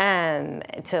 and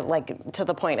to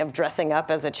the point of dressing up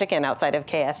as a chicken outside of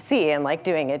KFC and like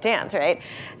doing a dance, right?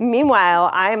 Meanwhile,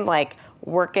 I'm like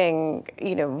working,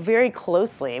 very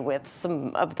closely with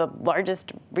some of the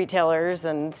largest retailers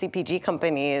and CPG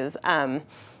companies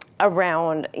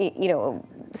around,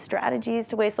 strategies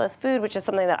to waste less food, which is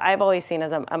something that I've always seen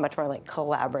as a much more like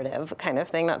collaborative kind of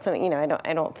thing. Not something,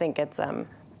 I don't think it's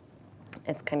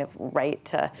kind of right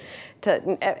to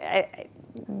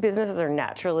businesses are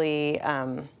naturally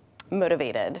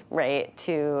motivated, right,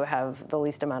 to have the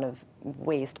least amount of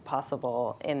waste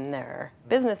possible in their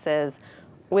businesses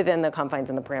within the confines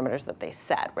and the parameters that they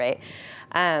set, right?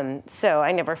 So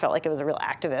I never felt like it was a real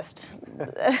activist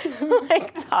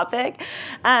topic,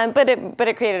 but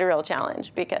it created a real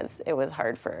challenge because it was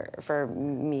hard for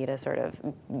me to sort of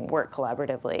work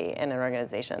collaboratively in an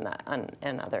organization that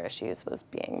on other issues was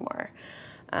being more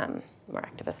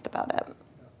activist about it.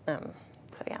 So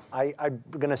yeah. I'm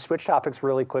going to switch topics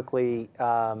really quickly.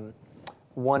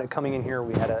 One, coming in here,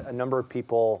 we had a number of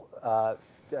people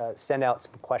send out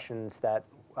some questions that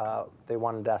they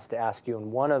wanted us to ask you, and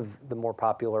one of the more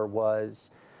popular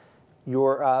was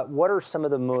what are some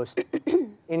of the most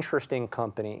interesting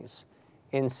companies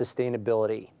in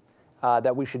sustainability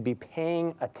that we should be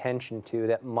paying attention to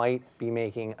that might be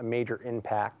making a major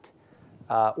impact,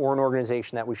 or an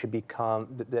organization that we should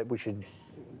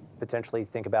potentially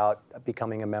think about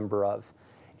becoming a member of?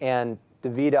 And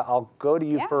Davida, I'll go to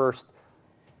you first.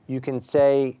 You can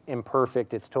say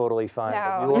imperfect, it's totally fine.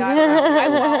 No,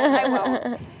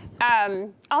 I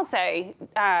won't. I'll say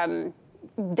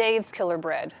Dave's Killer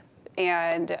Bread.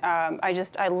 And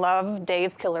I love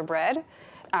Dave's Killer Bread.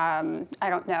 I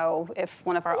don't know if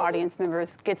one of our audience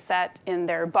members gets that in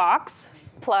their box.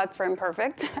 Plug for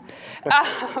imperfect.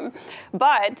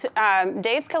 But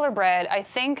Dave's Killer Bread, I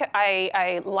think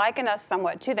I liken us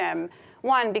somewhat to them.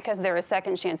 One, because they're a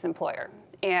second chance employer.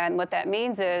 And what that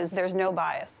means is there's no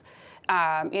bias,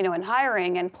 in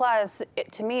hiring. And plus,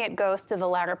 to me, it goes to the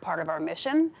latter part of our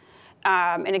mission.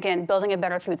 And again, building a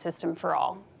better food system for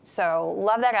all. So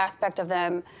love that aspect of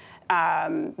them.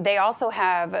 They also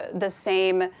have the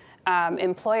same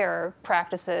employer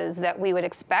practices that we would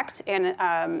expect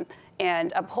and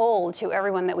uphold to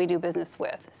everyone that we do business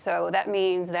with. So that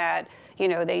means that,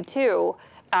 they too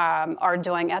are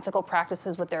doing ethical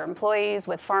practices with their employees,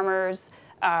 with farmers,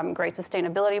 great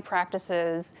sustainability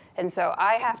practices. And so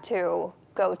I have to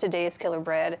go to Dave's Killer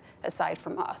Bread aside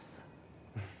from us.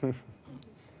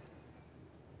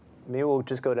 Maybe we'll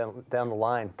just go down the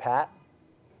line. Pat?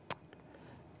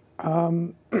 Boy,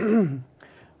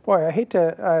 I hate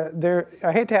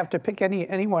to have to pick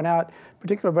anyone out in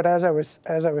particular, but as I was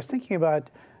thinking about,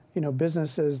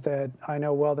 businesses that I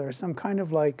know well, there's some kind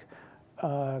of like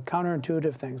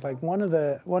counterintuitive things. Like one of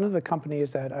the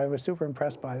companies that I was super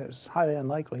impressed by, that was highly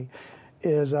unlikely,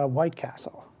 is White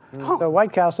Castle. Oh. So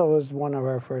White Castle was one of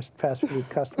our first fast food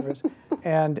customers,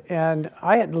 and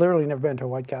I had literally never been to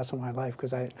White Castle in my life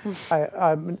because I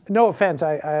no offense,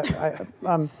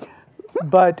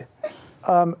 but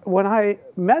when I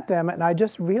met them and I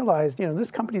just realized, this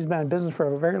company's been in business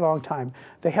for a very long time.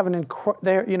 They have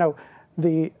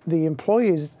the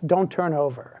employees don't turn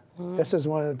over. This is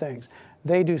one of the things.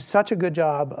 They do such a good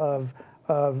job of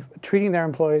of treating their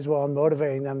employees well and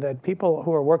motivating them, that people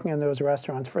who are working in those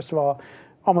restaurants, first of all,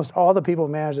 almost all the people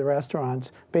who manage the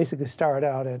restaurants basically start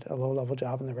out at a low-level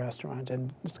job in the restaurant,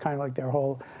 and it's kind of like their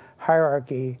whole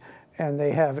hierarchy, and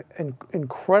they have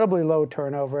incredibly low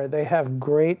turnover. They have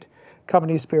great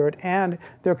company spirit, and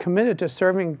they're committed to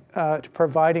serving, to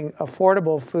providing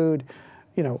affordable food.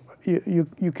 You know,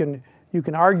 you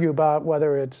can argue about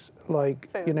whether it's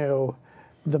like food. You know,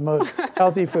 the most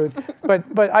healthy food, but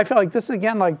I feel like this is,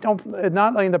 again, like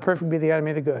not letting the perfect be the enemy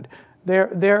of the good.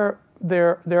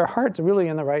 Their heart's really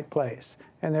in the right place,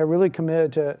 and they're really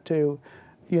committed to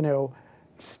you know,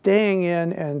 staying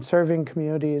in and serving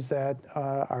communities that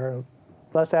are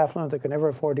less affluent, that can never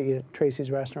afford to eat at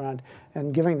Tracy's restaurant,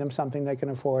 and giving them something they can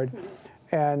afford.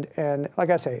 And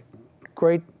like I say,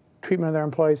 great treatment of their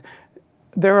employees.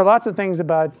 There are lots of things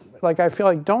about, like, I feel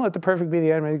like, don't let the perfect be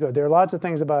the enemy of the good. There are lots of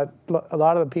things about a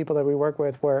lot of the people that we work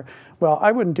with where, well,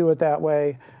 I wouldn't do it that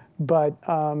way, but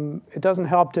it doesn't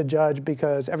help to judge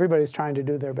because everybody's trying to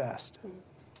do their best.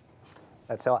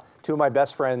 That's how, two of my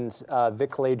best friends,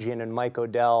 Vic Kalajian and Mike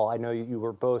Odell, I know you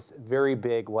were both very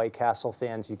big White Castle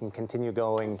fans. You can continue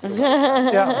going.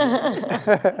 Yeah.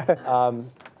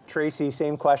 Tracy,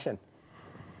 same question.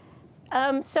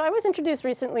 So I was introduced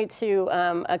recently to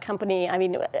a company. I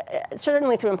mean,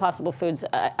 certainly through Impossible Foods,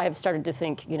 I've started to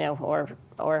think, you know,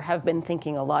 or have been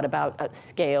thinking a lot about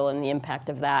scale and the impact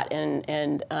of that,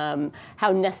 and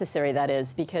how necessary that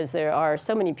is, because there are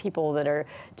so many people that are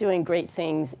doing great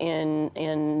things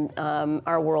in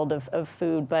our world of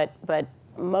food, but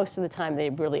most of the time they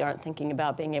really aren't thinking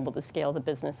about being able to scale the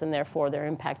business, and therefore their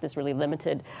impact is really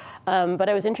limited. But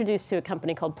I was introduced to a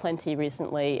company called Plenty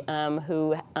recently,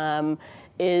 who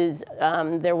is,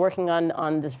 they're working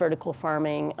on this vertical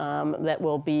farming that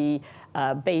will be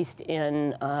based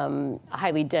in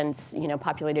highly dense, you know,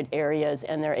 populated areas,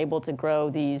 and they're able to grow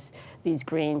these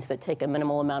greens that take a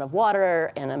minimal amount of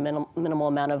water and a minimal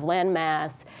amount of land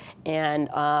mass, and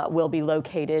will be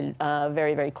located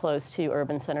very, very close to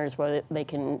urban centers where they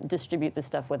can distribute the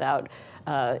stuff without,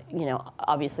 you know,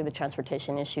 obviously the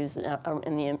transportation issues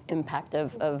and the impact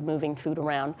of moving food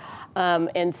around.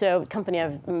 And so, company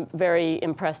I'm very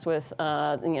impressed with.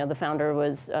 You know, the founder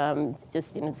was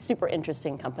just, you know, super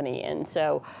interesting company, and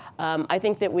so I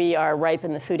think that we are ripe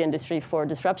in the food industry for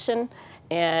disruption,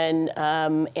 and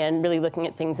really looking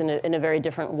at things in a very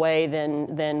different way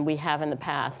than we have in the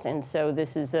past. And so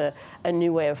this is a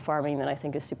new way of farming that I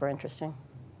think is super interesting.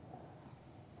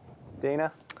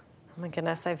 Dana? Oh my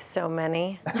goodness, I have so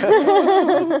many.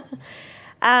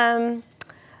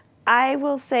 I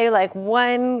will say, like,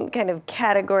 one kind of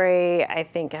category I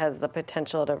think has the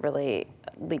potential to really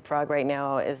leapfrog right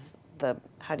now is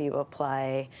how do you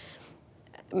apply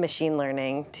machine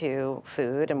learning to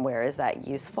food, and where is that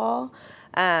useful?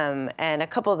 And a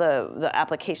couple of the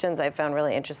applications I've found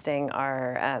really interesting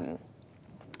are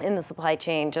in the supply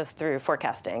chain, just through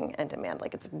forecasting and demand.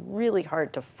 Like, it's really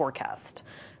hard to forecast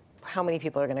how many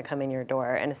people are going to come in your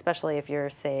door, and especially if you're,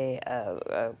 say,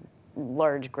 a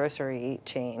large grocery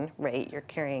chain, right? You're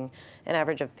carrying an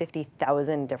average of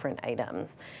 50,000 different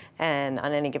items, and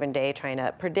on any given day, trying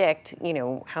to predict, you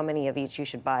know, how many of each you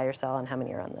should buy or sell, and how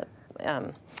many are on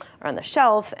the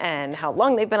shelf, and how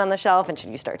long they've been on the shelf, and should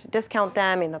you start to discount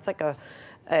them? I mean, that's like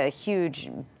a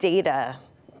huge data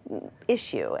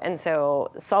issue. And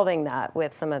so solving that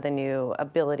with some of the new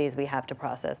abilities we have to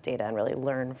process data and really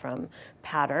learn from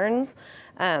patterns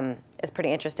is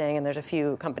pretty interesting. And there's a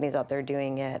few companies out there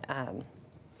doing it.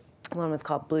 One was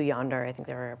called Blue Yonder. I think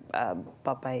they were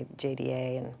bought by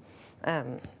JDA,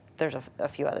 and there's a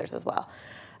few others as well.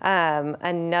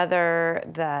 Another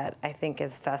that I think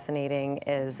is fascinating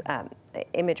is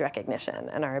image recognition,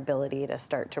 and our ability to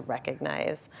start to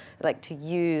recognize, like, to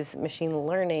use machine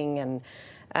learning and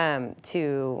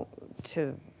to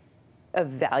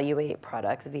evaluate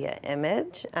products via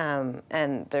image.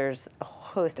 And there's a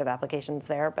host of applications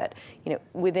there, but, you know,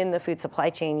 within the food supply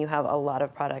chain, you have a lot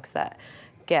of products that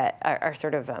are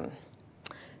sort of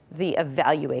the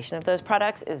evaluation of those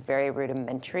products is very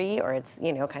rudimentary, or it's,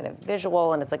 you know, kind of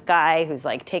visual, and it's a guy who's,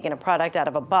 like, taking a product out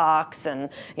of a box, and,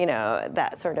 you know,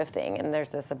 that sort of thing. And there's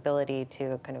this ability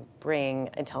to kind of bring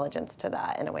intelligence to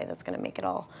that in a way that's going to make it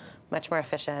all much more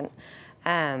efficient.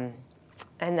 And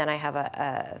then I have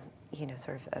a you know,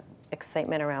 sort of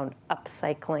excitement around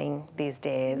upcycling these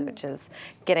days, which is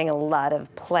getting a lot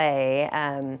of play,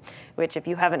 which, if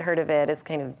you haven't heard of it, is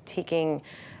kind of taking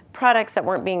products that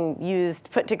weren't being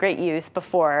put to great use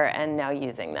before, and now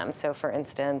using them. So for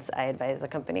instance, I advise a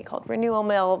company called Renewal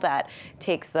Mill that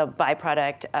takes the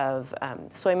byproduct of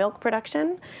soy milk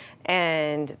production,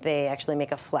 and they actually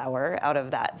make a flour out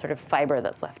of that sort of fiber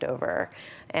that's left over.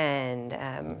 And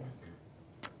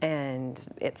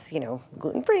it's,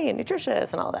 gluten-free and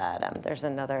nutritious and all that. There's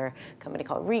another company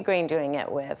called Regrain doing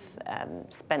it with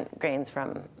spent grains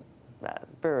from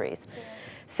breweries. Yeah.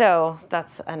 So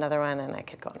that's another one, and I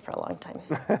could go on for a long time.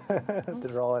 Those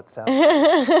are all it sounds.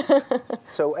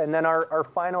 So, and then our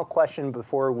final question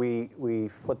before we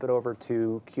flip it over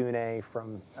to Q&A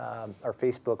from our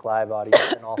Facebook Live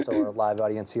audience and also our live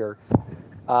audience here.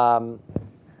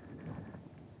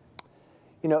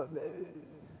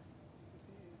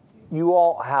 You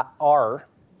all are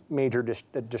major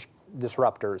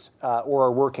disruptors or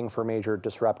are working for major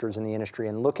disruptors in the industry.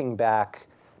 And looking back,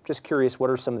 just curious,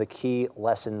 what are some of the key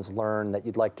lessons learned that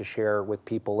you'd like to share with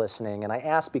people listening? And I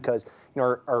ask because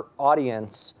our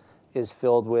audience is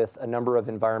filled with a number of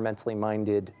environmentally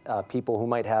minded people who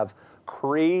might have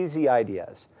crazy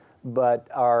ideas, but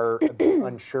are a bit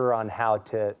unsure on how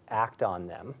to act on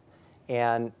them.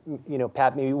 And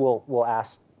Pat, maybe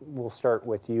we'll start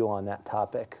with you on that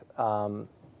topic.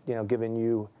 Given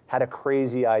you had a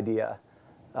crazy idea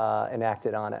and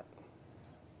acted on it.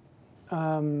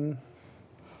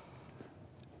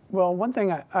 Well, one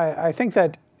thing I think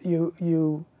that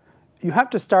you have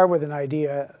to start with an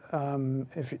idea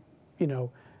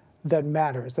that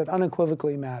matters, that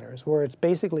unequivocally matters, where it's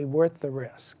basically worth the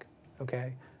risk.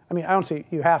 Okay, I mean, I don't say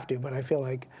you have to, but I feel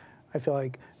like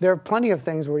there are plenty of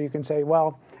things where you can say,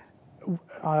 well,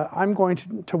 I'm going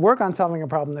to work on solving a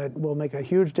problem that will make a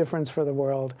huge difference for the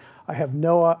world. I have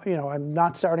I'm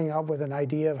not starting out with an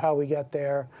idea of how we get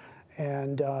there,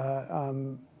 and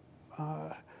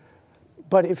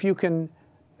but if you can,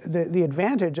 the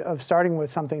advantage of starting with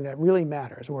something that really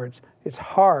matters, where it's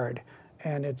hard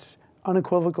and it's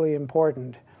unequivocally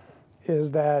important,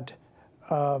 is that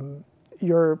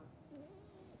you're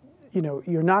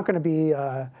not going to be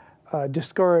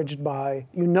discouraged by,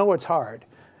 it's hard.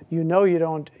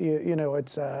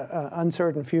 It's an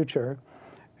uncertain future,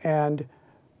 and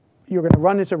you're going to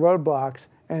run into roadblocks.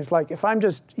 And it's like, if I'm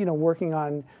just, working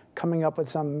on coming up with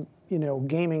some,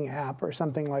 gaming app or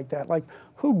something like that, like,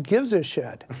 who gives a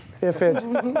shit if it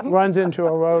runs into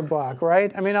a roadblock,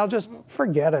 right? I mean, I'll just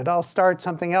forget it. I'll start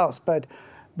something else. But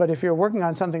if you're working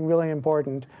on something really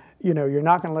important, you're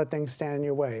not going to let things stand in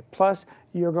your way. Plus,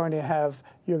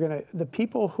 the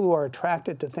people who are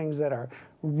attracted to things that are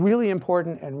really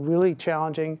important and really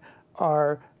challenging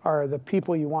are the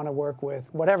people you want to work with,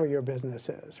 whatever your business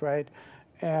is, right?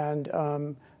 And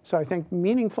so I think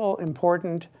meaningful,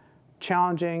 important,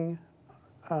 challenging,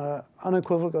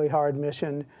 unequivocally hard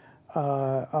mission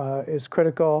is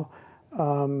critical.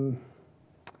 And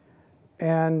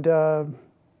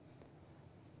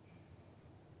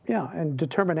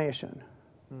determination.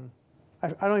 I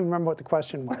don't even remember what the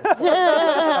question was.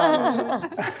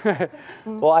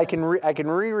 Well, I can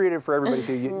reread it for everybody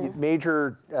too.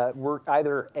 Work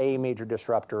either a major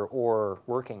disruptor or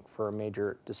working for a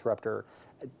major disruptor.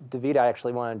 David, I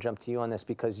actually want to jump to you on this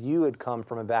because you had come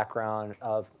from a background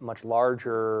of much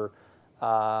larger,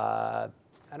 I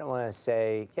don't want to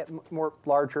say, more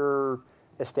larger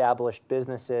established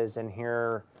businesses, and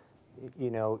here,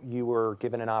 you were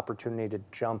given an opportunity to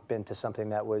jump into something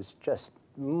that was just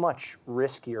much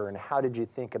riskier. And how did you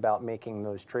think about making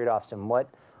those trade-offs, and what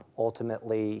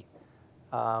ultimately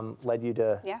led you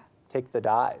to take the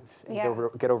dive and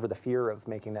get over the fear of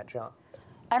making that jump?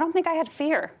 I don't think I had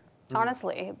fear,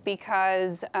 honestly,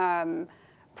 because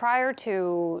prior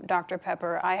to Dr.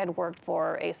 Pepper, I had worked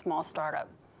for a small startup.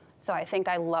 So I think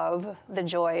I love the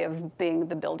joy of being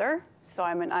the builder. So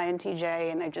I'm an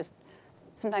INTJ, and I just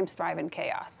sometimes thrive in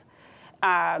chaos.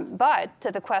 But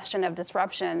to the question of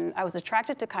disruption, I was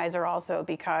attracted to Kaiser also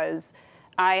because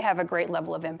I have a great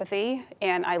level of empathy,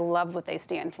 and I love what they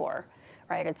stand for,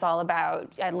 right? It's all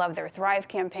about, I love their Thrive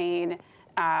campaign.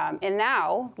 And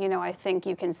now, I think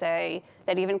you can say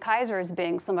that even Kaiser is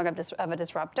being somewhat of a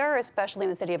disruptor, especially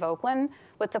in the city of Oakland,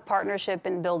 with the partnership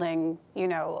in building,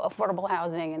 affordable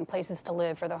housing and places to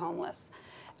live for the homeless.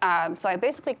 So I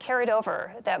basically carried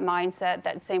over that mindset,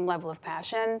 that same level of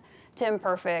passion to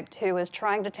Imperfect, who is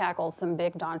trying to tackle some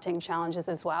big, daunting challenges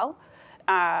as well.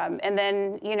 And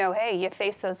then, hey, you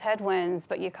face those headwinds,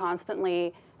 but you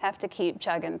constantly have to keep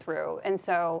chugging through. And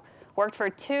so worked for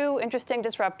two interesting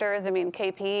disruptors. I mean,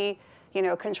 KP,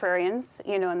 contrarians,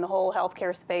 in the whole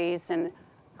healthcare space and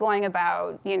going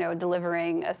about,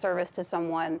 delivering a service to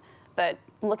someone, but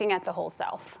looking at the whole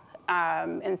self.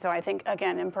 And so I think,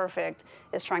 again, Imperfect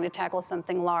is trying to tackle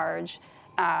something large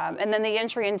And then the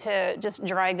entry into just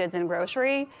dry goods and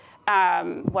grocery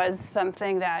was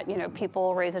something that, you know,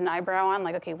 people raise an eyebrow on,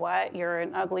 like, okay, what? You're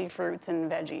in ugly fruits and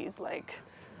veggies. Like,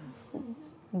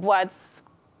 what's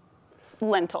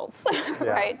lentils,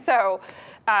 right? So,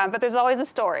 but there's always a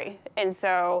story. And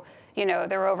so, you know,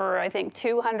 there were over, I think,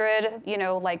 200, you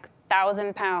know, like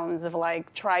 1,000 pounds of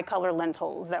like tricolor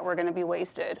lentils that were going to be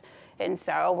wasted. And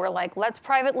so we're like, let's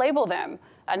private label them.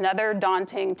 Another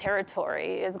daunting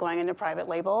territory is going into private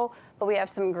label, but we have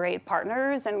some great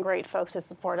partners and great folks to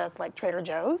support us, like Trader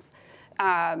Joe's.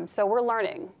 So we're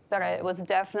learning, but it was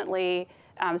definitely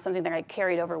something that I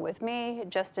carried over with me,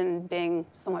 just in being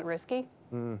somewhat risky.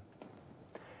 Mm.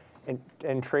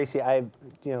 And Tracy,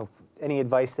 any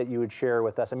advice that you would share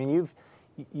with us? I mean,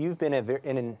 you've been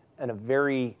in a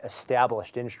very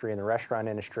established industry, in the restaurant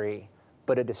industry,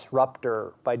 but a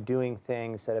disruptor by doing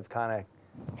things that have kind of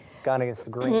gone against the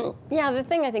grain. Yeah, the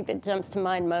thing I think that jumps to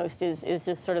mind most is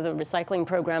just sort of the recycling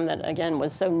program that, again,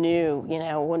 was so new, you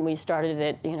know, when we started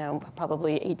it, you know,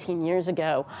 probably 18 years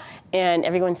ago. And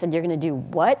everyone said, you're going to do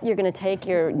what? You're going to take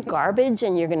your garbage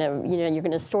and you're going to, you know, you're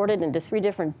going to sort it into 3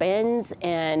 different bins.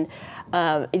 And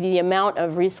the amount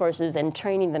of resources and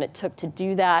training that it took to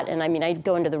do that. And I mean, I'd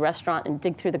go into the restaurant and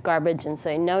dig through the garbage and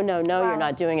say, no, no, no, you're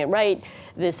not doing it right.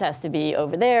 This has to be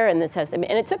over there, and this has to be,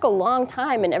 and it took a long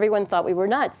time, and everyone thought we were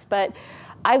nuts. But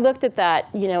I looked at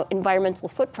that, you know, environmental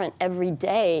footprint every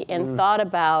day and thought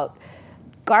about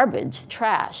garbage,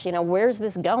 trash, you know, where's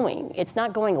this going? It's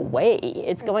not going away,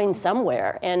 it's going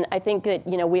somewhere. And I think that,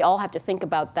 you know, we all have to think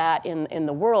about that in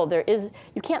the world.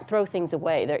 You can't throw things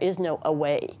away. There is no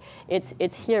away.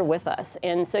 It's here with us.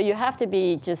 And so you have to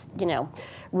be just, you know,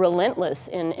 relentless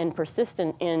and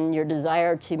persistent in your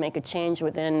desire to make a change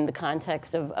within the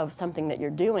context of something that you're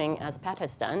doing, as Pat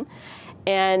has done.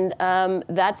 And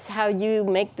that's how you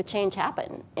make the change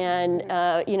happen. And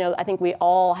you know, I think we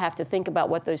all have to think about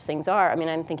what those things are. I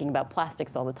mean, I'm thinking about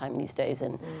plastics all the time these days,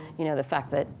 and you know, the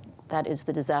fact that that is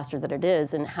the disaster that it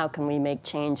is, and how can we make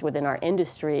change within our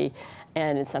industry?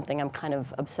 And it's something I'm kind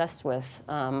of obsessed with.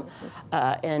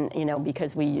 And you know,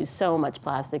 because we use so much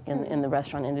plastic in the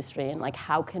restaurant industry, and like,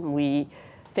 how can we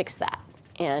fix that?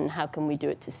 And how can we do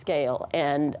it to scale?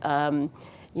 And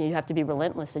you have to be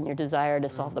relentless in your desire to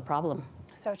solve the problem.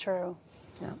 So true.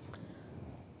 Yeah.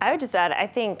 I would just add, I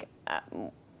think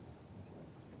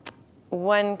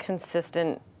one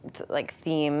consistent like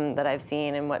theme that I've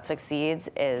seen in what succeeds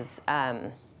is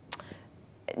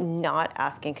not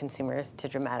asking consumers to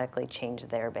dramatically change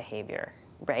their behavior,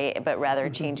 right? But rather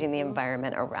changing the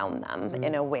environment around them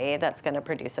in a way that's going to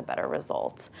produce a better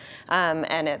result.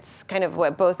 And it's kind of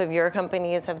what both of your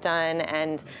companies have done.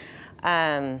 And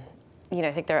you know,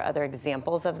 I think there are other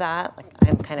examples of that. Like,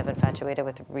 I'm kind of infatuated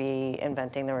with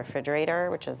reinventing the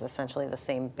refrigerator, which is essentially the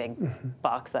same big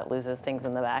box that loses things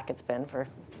in the back it's been for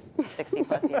 60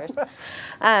 plus years.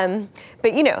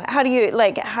 But you know, how do you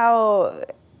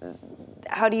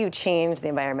how do you change the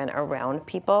environment around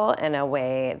people in a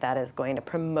way that is going to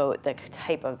promote the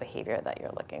type of behavior that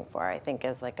you're looking for? I think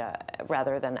is like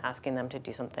rather than asking them to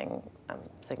do something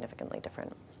significantly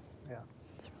different. Yeah.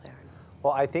 It's really hard.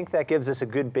 Well, I think that gives us a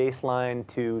good baseline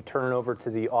to turn it over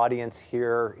to the audience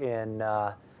here in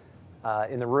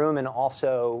the room, and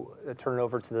also turn it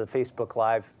over to the Facebook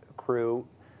Live crew.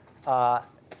 Good.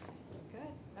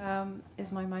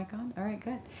 Is my mic on? All right,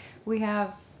 good. We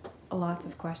have lots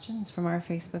of questions from our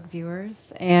Facebook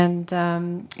viewers, and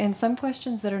some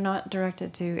questions that are not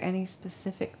directed to any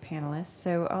specific panelists.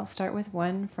 So I'll start with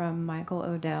one from Michael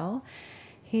Odell.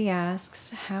 He asks,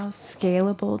 how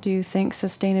scalable do you think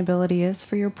sustainability is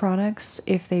for your products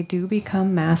if they do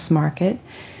become mass market?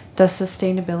 Does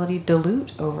sustainability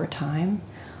dilute over time?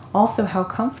 Also, how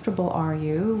comfortable are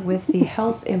you with the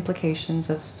health implications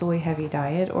of soy-heavy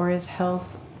diet, or is the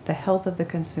health of the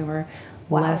consumer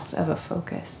less of a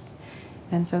focus?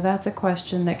 And so that's a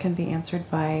question that can be answered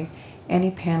by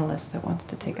any panelist that wants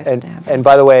to take a stab. And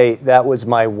by the way, that was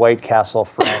my White Castle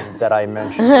friend that I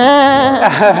mentioned.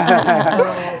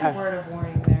 Word of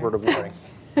warning there. Word of warning.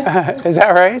 Is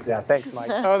that right? Yeah, thanks, Mike.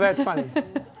 Oh, that's funny.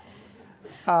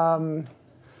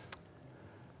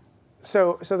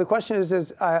 So the question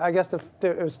is I guess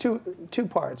there's two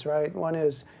parts, right? One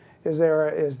is there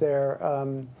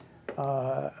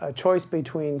a choice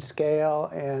between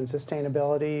scale and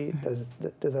sustainability?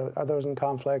 Are those in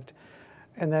conflict?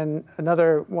 And then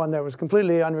another one that was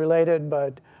completely unrelated,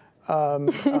 but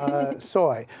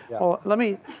soy. Yeah. Well, let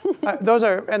me. Those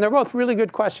are, and they're both really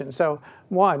good questions. So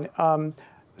one,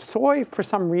 soy for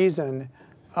some reason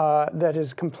that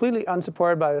is completely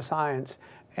unsupported by the science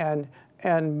and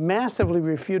massively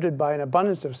refuted by an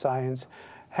abundance of science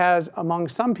has, among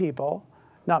some people,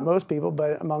 not most people,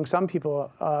 but among some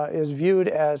people, is viewed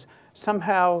as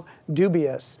somehow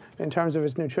dubious in terms of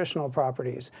its nutritional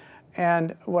properties.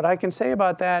 And what I can say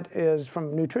about that is,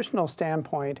 from a nutritional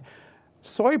standpoint,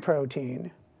 soy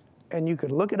protein, and you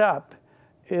could look it up,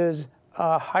 is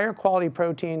a higher quality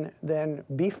protein than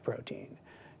beef protein.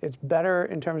 It's better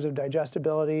in terms of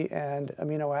digestibility and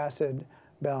amino acid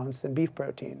balance than beef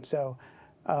protein. So,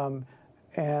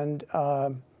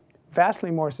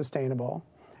 vastly more sustainable.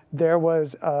 There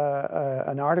was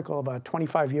an article about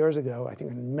 25 years ago, I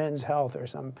think in Men's Health or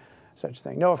some such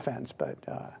thing. No offense, but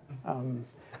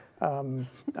I'm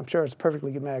sure it's a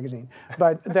perfectly good magazine.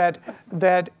 But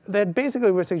that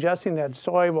basically was suggesting that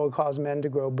soy will cause men to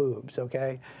grow boobs,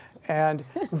 okay? And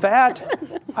that,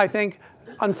 I think,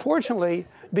 unfortunately,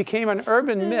 became an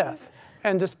urban myth.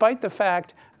 And despite the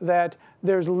fact that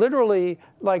there's literally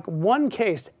like one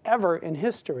case ever in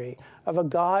history of a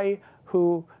guy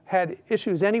who had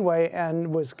issues anyway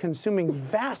and was consuming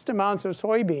vast amounts of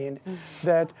soybean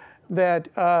that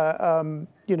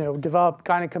developed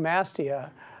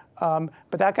gynecomastia.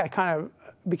 But that guy kind of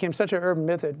became such an urban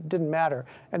myth it didn't matter.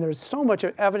 And there's so much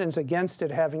evidence against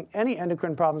it having any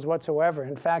endocrine problems whatsoever.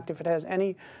 In fact, if it has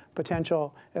any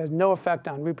potential, it has no effect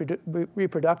on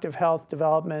reproductive health,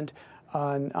 development,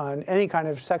 on any kind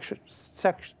of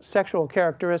sexual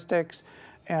characteristics,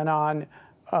 and on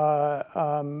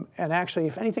and actually,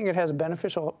 if anything, it has a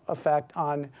beneficial effect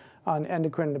on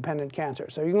endocrine-dependent cancer.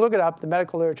 So you can look it up. The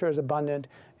medical literature is abundant.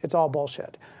 It's all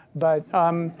bullshit. But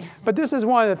this is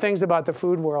one of the things about the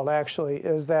food world, actually,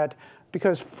 is that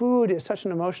because food is such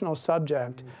an emotional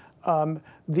subject,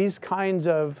 these kinds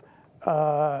of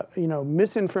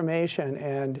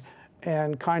misinformation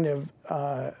and kind of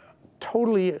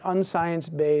totally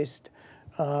unscience-based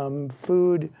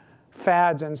food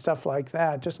fads and stuff like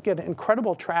that just get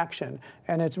incredible traction,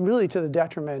 and it's really to the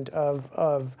detriment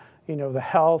of the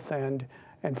health and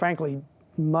frankly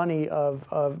money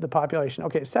of the population.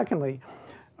 Okay, secondly,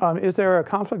 is there a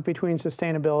conflict between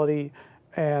sustainability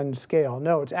and scale?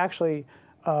 No, it's actually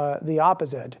the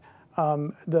opposite.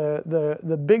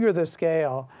 The bigger the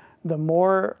scale, the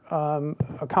more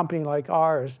a company like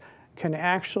ours can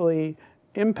actually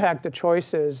impact the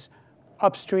choices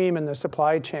upstream in the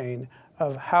supply chain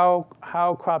of how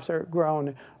crops are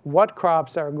grown, what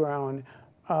crops are grown,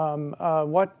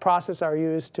 what processes are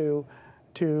used to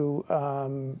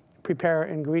prepare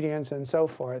ingredients and so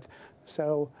forth.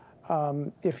 So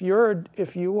if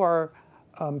you are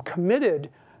committed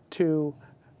to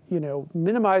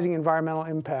minimizing environmental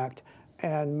impact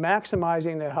and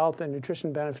maximizing the health and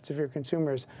nutrition benefits of your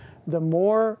consumers, the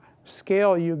more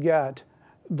scale you get,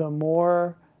 the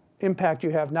more impact you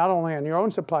have not only on your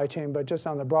own supply chain, but just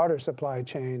on the broader supply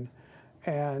chain.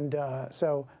 And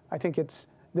so I think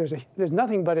there's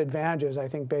nothing but advantages, I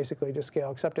think, basically to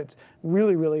scale, except it's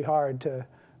really, really hard to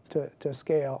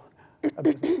scale a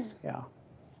business. Yeah.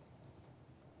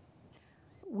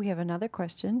 We have another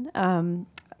question,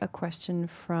 a question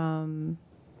from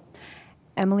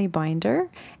Emily Binder.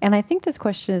 And I think this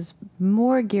question is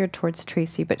more geared towards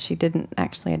Tracy, but she didn't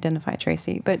actually identify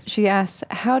Tracy. But she asks,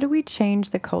 how do we change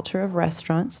the culture of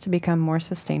restaurants to become more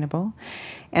sustainable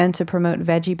and to promote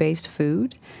veggie-based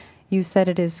food? You said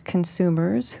it is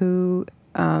consumers. Who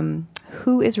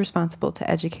is responsible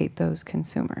to educate those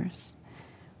consumers?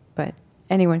 But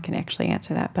anyone can actually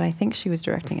answer that, but I think she was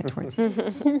directing it towards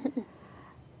you.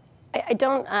 I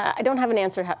don't have an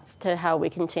answer to how we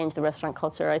can change the restaurant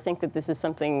culture. I think that this is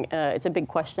something, it's a big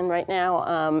question right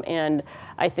now, and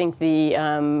I think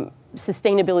the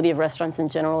sustainability of restaurants in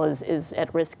general is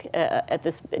at risk at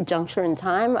this juncture in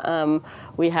time.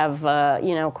 We have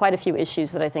quite a few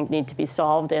issues that I think need to be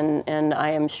solved, and I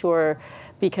am sure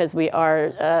because we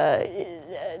are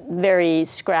very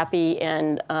scrappy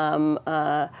and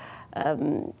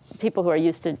people who are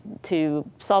used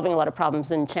to solving a lot of problems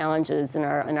and challenges in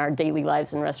our daily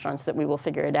lives in restaurants, that we will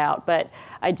figure it out. But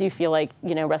I do feel like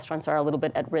restaurants are a little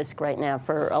bit at risk right now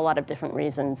for a lot of different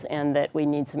reasons, and that we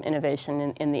need some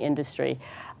innovation in the industry.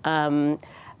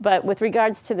 But with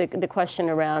regards to the question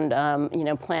around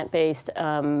plant-based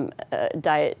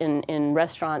diet in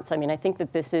restaurants, I mean, I think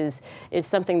that this is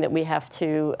something that we have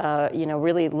to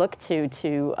really look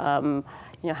to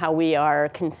how we are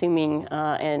consuming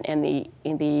and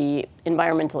the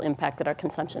environmental impact that our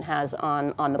consumption has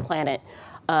on the planet.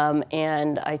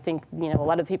 And I think a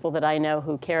lot of people that I know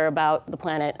who care about the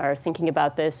planet are thinking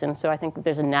about this, and so I think that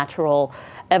there's a natural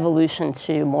evolution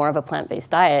to more of a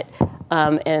plant-based diet,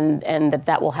 and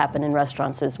that will happen in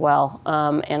restaurants as well.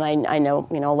 And I know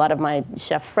a lot of my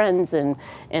chef friends and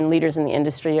leaders in the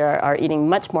industry are eating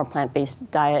much more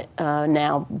plant-based diet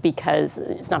now, because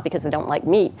it's not because they don't like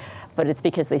meat, but it's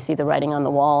because they see the writing on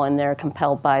the wall and they're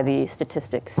compelled by the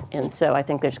statistics. And so I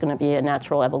think there's going to be a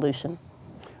natural evolution.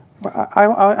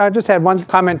 I just had one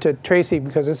comment to Tracy,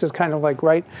 because this is kind of like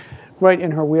right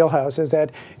in her wheelhouse, is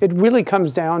that it really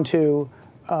comes down to,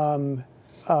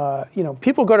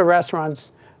 people go to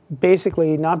restaurants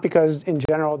basically not because in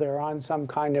general they're on some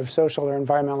kind of social or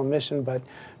environmental mission, but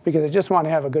because they just want to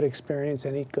have a good experience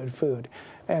and eat good food.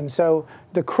 And so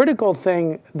the critical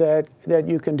thing that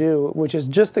you can do, which is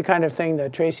just the kind of thing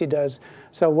that Tracy does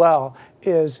so well,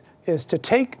 is to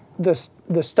take the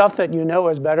stuff that you know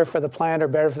is better for the planet or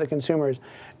better for the consumers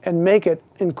and make it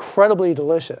incredibly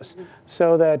delicious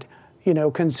so that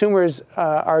consumers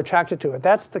are attracted to it.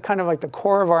 That's the kind of like the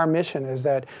core of our mission, is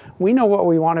that we know what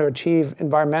we want to achieve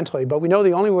environmentally, but we know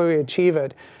the only way we achieve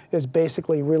it is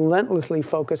basically relentlessly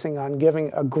focusing on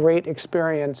giving a great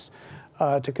experience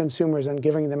to consumers and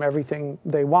giving them everything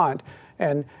they want.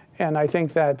 And I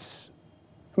think that's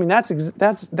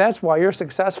why you're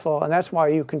successful, and that's why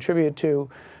you contribute to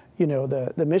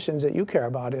the missions that you care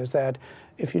about, is that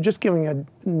if you're just giving a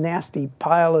nasty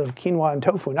pile of quinoa and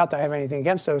tofu, not that I have anything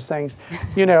against those things,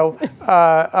 it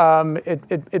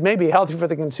may be healthy for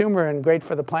the consumer and great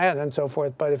for the planet and so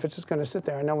forth, but if it's just going to sit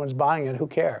there and no one's buying it, who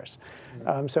cares?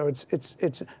 So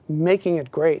it's making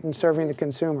it great and serving the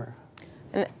consumer.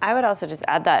 And I would also just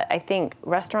add that I think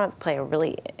restaurants play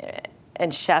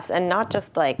and chefs, and not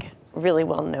just like really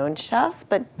well-known chefs,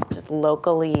 but just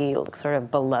locally sort of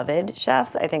beloved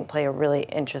chefs, I think play a really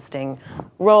interesting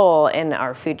role in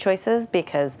our food choices,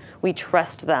 because we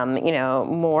trust them,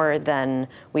 more than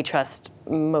we trust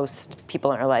most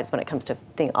people in our lives when it comes to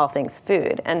all things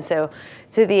food. And so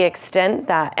to the extent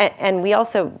that, and we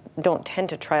also don't tend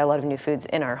to try a lot of new foods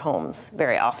in our homes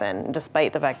very often,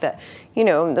 despite the fact that,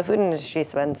 the food industry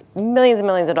spends millions and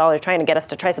millions of dollars trying to get us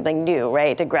to try something new,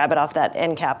 right? To grab it off that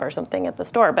end cap or something at the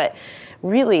store. But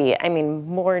really,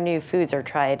 more new foods are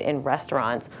tried in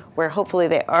restaurants where hopefully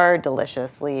they are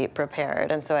deliciously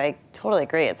prepared. And so I totally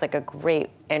agree. It's like a great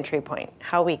entry point.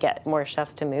 How we get more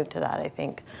chefs to move to that, I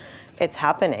think it's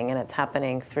happening, and it's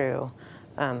happening through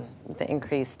the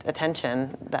increased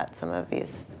attention that some of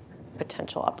these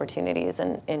potential opportunities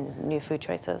in new food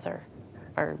choices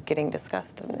are getting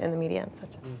discussed in the media and such.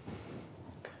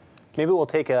 Maybe we'll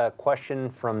take a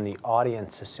question from the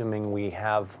audience, assuming we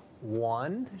have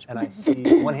one. And I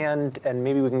see one hand, and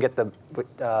maybe we can get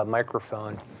the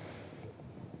microphone.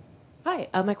 Hi,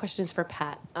 my question is for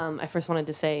Pat. I first wanted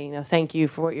to say, thank you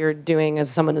for what you're doing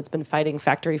as someone that's been fighting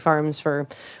factory farms for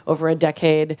over a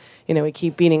decade. We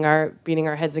keep beating our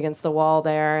heads against the wall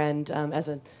there, and as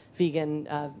a vegan,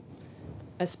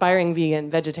 aspiring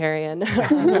vegan, vegetarian,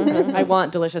 I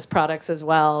want delicious products as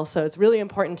well. So it's really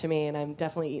important to me, and I'm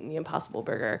definitely eaten the Impossible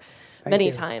Burger many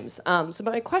times. So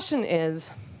my question is,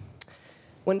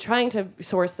 when trying to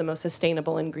source the most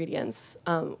sustainable ingredients,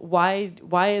 why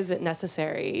is it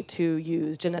necessary to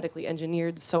use genetically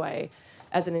engineered soy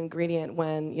as an ingredient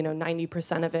when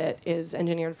 90% of it is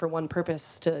engineered for one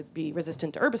purpose, to be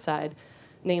resistant to herbicide,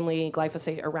 namely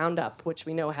glyphosate or Roundup, which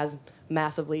we know has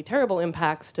massively terrible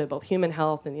impacts to both human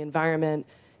health and the environment,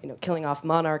 killing off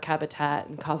monarch habitat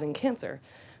and causing cancer.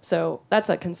 So that's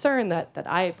a concern that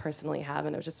I personally have,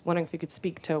 and I was just wondering if you could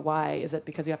speak to why. Is it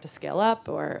because you have to scale up,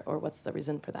 or what's the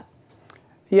reason for that?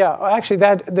 Yeah, actually,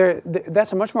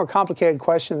 that's a much more complicated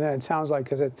question than it sounds like,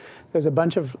 because there's a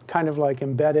bunch of kind of like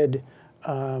embedded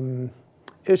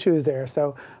issues there.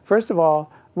 So first of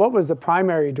all, what was the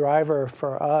primary driver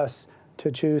for us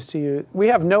to choose to use?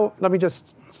 Let me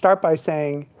just start by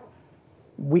saying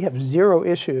we have zero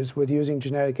issues with using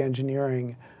genetic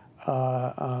engineering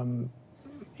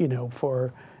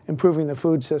for improving the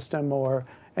food system or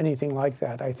anything like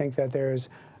that. I think that there's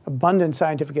abundant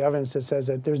scientific evidence that says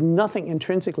that there's nothing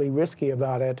intrinsically risky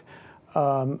about it.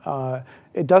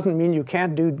 It doesn't mean you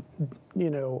can't do,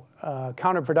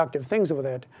 counterproductive things with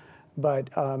it, but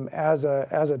as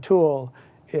a tool,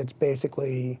 it's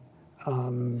basically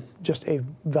just a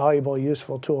valuable,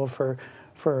 useful tool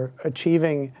for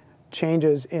achieving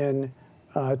changes in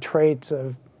traits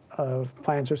of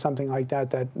plants or something like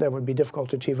that would be difficult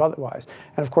to achieve otherwise.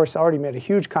 And of course, it's already made a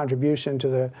huge contribution to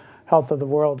the health of the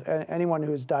world. Anyone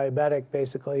who's diabetic,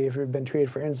 basically, if you've been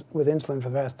treated with insulin for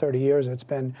the past 30 years, it's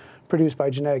been produced by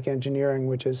genetic engineering,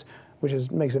 which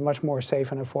makes it much more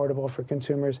safe and affordable for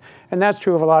consumers. And that's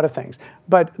true of a lot of things.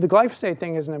 But the glyphosate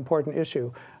thing is an important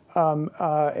issue.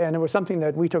 And it was something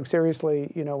that we took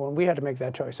seriously, when we had to make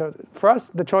that choice. So for us,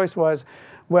 the choice was,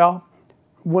 well,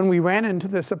 when we ran into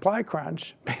the supply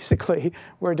crunch, basically,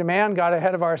 where demand got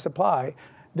ahead of our supply,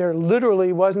 there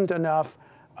literally wasn't enough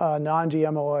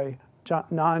non-GMO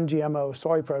non-GMO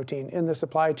soy protein in the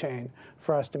supply chain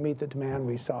for us to meet the demand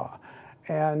we saw.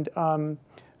 And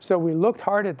so we looked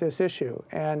hard at this issue.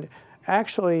 And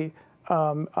actually,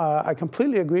 I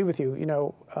completely agree with you.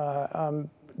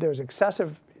 There's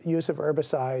excessive use of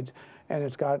herbicides, and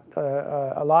it's got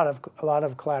a lot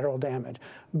of collateral damage.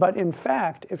 But in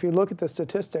fact, if you look at the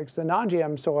statistics, the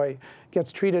non-GM soy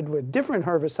gets treated with different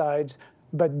herbicides,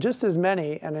 but just as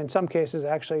many, and in some cases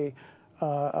actually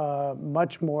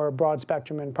much more broad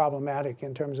spectrum and problematic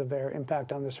in terms of their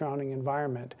impact on the surrounding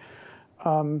environment.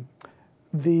 In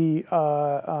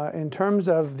terms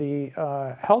of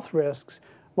the health risks,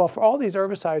 well, for all these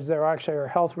herbicides, there actually are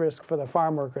health risks for the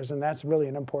farm workers, and that's really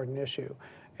an important issue.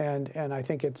 And I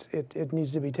think it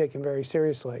needs to be taken very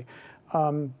seriously.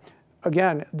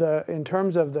 Again, in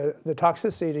terms of the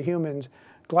toxicity to humans,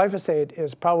 glyphosate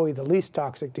is probably the least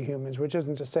toxic to humans, which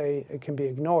isn't to say it can be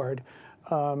ignored.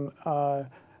 In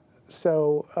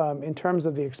terms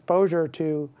of the exposure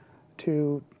to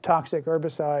toxic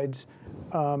herbicides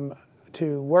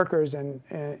to workers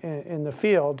in the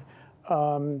field,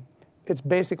 it's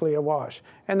basically a wash.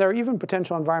 And there are even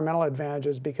potential environmental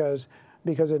advantages because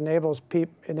it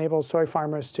enables soy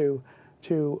farmers to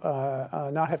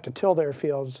not have to till their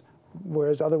fields,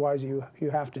 whereas otherwise you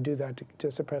have to do that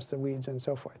to suppress the weeds and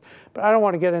so forth. But I don't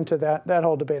want to get into that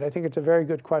whole debate. I think it's a very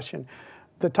good question.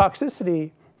 The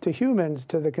toxicity to humans,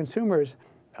 to the consumers,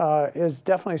 is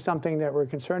definitely something that we're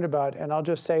concerned about. And I'll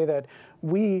just say that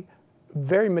we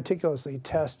very meticulously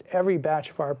test every batch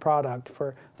of our product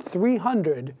for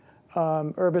 300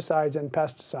 herbicides and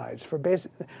pesticides, for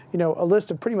a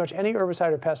list of pretty much any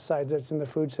herbicide or pesticide that's in the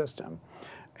food system.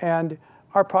 And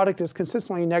our product is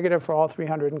consistently negative for all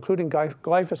 300, including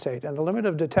glyphosate. And the limit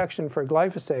of detection for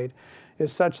glyphosate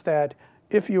is such that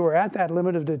if you were at that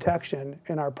limit of detection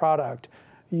in our product,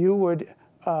 you would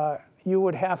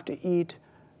have to eat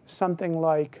something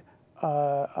like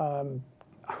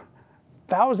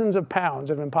thousands of pounds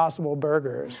of Impossible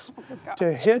burgers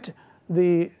to hit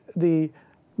the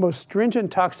most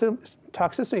stringent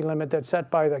toxicity limit that's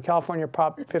set by the California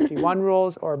Prop 51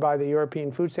 rules or by the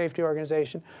European Food Safety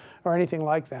Organization or anything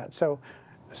like that. So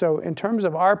in terms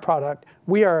of our product,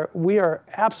 we are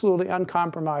absolutely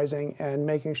uncompromising and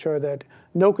making sure that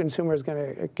no consumer is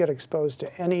going to get exposed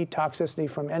to any toxicity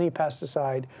from any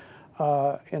pesticide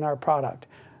in our product.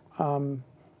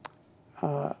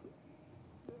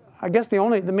 I guess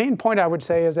the main point I would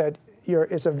say is that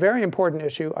it's a very important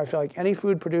issue. I feel like any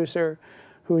food producer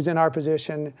who is in our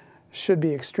position should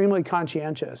be extremely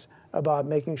conscientious about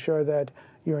making sure that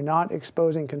you're not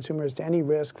exposing consumers to any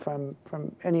risk from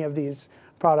any of these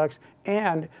products,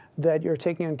 and that you're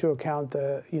taking into account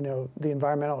the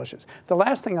environmental issues. The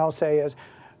last thing I'll say is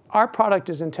our product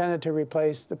is intended to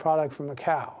replace the product from a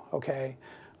cow, okay?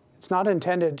 It's not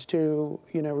intended to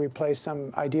replace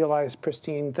some idealized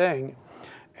pristine thing.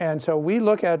 And so we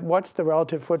look at what's the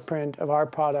relative footprint of our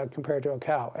product compared to a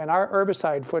cow. And our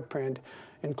herbicide footprint,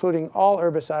 including all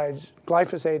herbicides,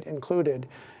 glyphosate included,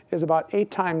 is about 8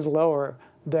 times lower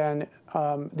than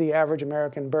the average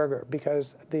American burger,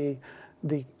 because the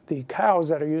cows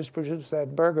that are used to produce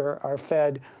that burger are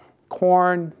fed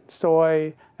corn,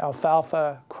 soy,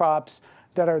 alfalfa, crops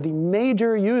that are the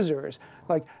major users.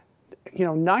 Like,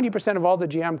 90% of all the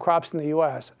GM crops in the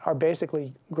U.S. are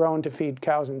basically grown to feed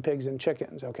cows and pigs and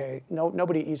chickens, okay?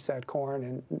 Nobody eats that corn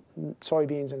and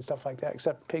soybeans and stuff like that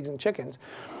except pigs and chickens.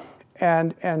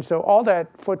 And so all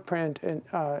that footprint and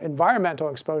environmental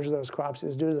exposure to those crops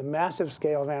is due to the massive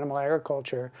scale of animal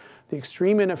agriculture, the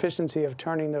extreme inefficiency of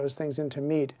turning those things into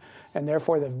meat, and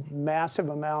therefore the massive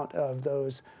amount of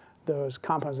those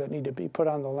compounds that need to be put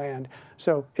on the land.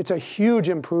 So it's a huge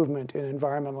improvement in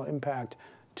environmental impact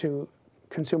to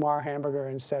consume our hamburger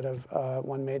instead of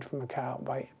one made from a cow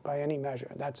by any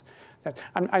measure.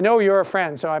 I know you're a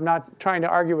friend, so I'm not trying to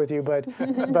argue with you, but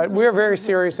we're very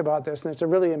serious about this, and it's a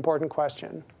really important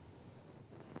question.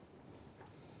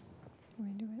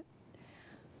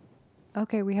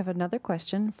 Okay, we have another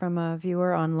question from a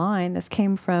viewer online. This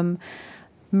came from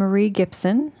Marie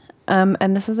Gibson,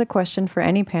 and this is a question for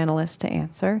any panelist to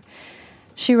answer.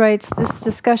 She writes, this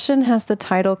discussion has the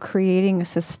title, Creating a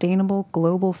Sustainable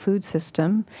Global Food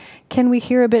System. Can we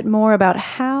hear a bit more about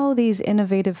how these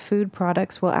innovative food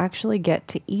products will actually get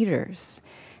to eaters?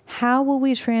 How will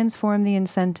we transform the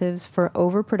incentives for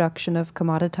overproduction of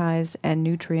commoditized and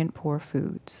nutrient-poor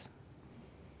foods?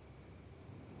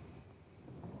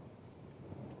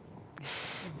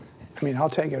 I mean, I'll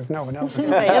take it if no one else is.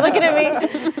 You're looking at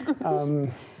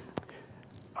me.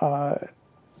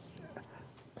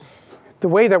 The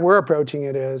way that we're approaching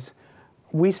it is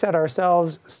we set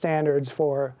ourselves standards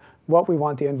for what we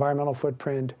want the environmental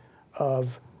footprint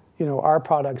of our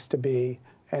products to be.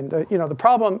 And the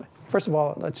problem, first of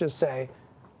all, let's just say,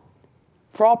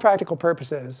 for all practical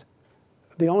purposes,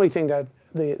 the only thing that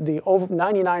the over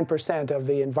 99% of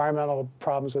the environmental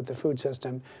problems with the food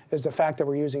system is the fact that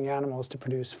we're using animals to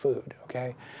produce food.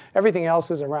 Okay, everything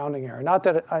else is a rounding error. Not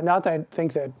that I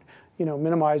think that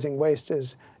minimizing waste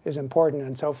is important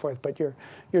and so forth, but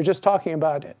you're just talking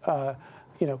about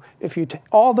if you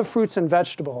all the fruits and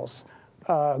vegetables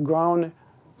grown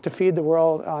to feed the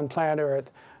world on planet Earth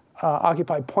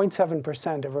occupy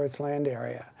 0.7% of Earth's land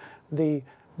area. The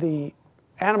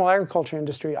animal agriculture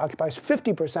industry occupies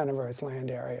 50% of Earth's land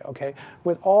area, okay?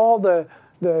 With all the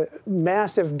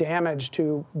massive damage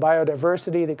to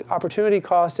biodiversity, the opportunity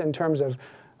cost in terms of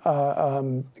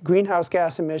greenhouse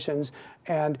gas emissions,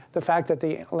 and the fact that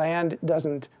the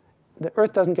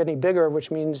Earth doesn't get any bigger, which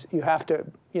means you have to,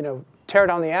 tear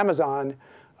down the Amazon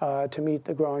to meet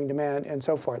the growing demand and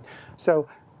so forth. So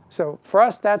for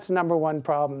us, that's the number one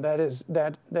problem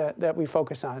that we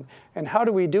focus on. And how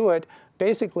do we do it?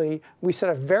 Basically, we set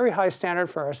a very high standard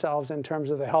for ourselves in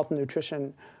terms of the health and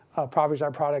nutrition properties of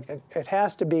our product. It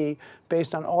has to be,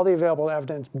 based on all the available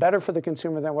evidence, better for the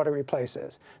consumer than what it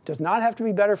replaces. It does not have to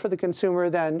be better for the consumer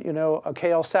than a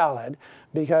kale salad,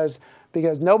 because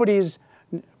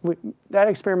that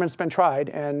experiment's been tried,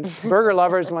 and burger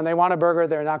lovers, when they want a burger,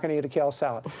 they're not going to eat a kale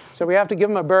salad. So we have to give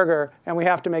them a burger, and we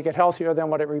have to make it healthier than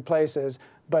what it replaces,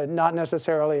 but not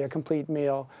necessarily a complete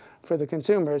meal for the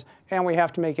consumers. And we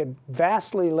have to make it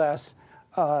vastly less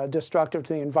destructive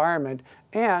to the environment.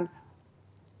 And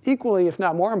equally, if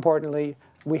not more importantly,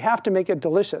 we have to make it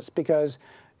delicious, because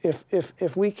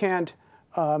if we can't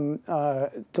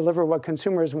deliver what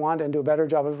consumers want and do a better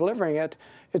job of delivering it,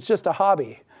 it's just a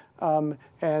hobby. And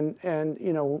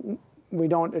we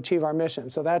don't achieve our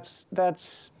mission. So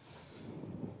that's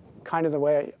kind of the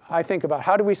way I think about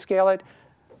how do we scale it,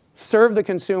 serve the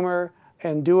consumer,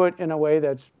 and do it in a way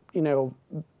that's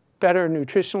better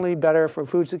nutritionally, better for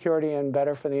food security, and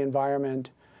better for the environment,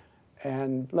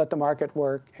 and let the market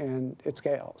work, and it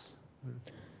scales.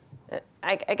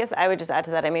 I guess I would just add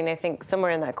to that. I mean, I think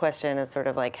somewhere in that question is sort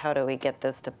of like, how do we get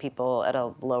this to people at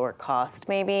a lower cost,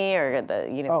 maybe, or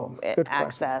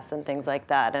access and things like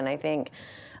that. And I think,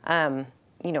 how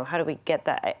do we get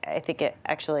that? I think it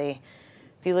actually,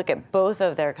 if you look at both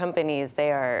of their companies,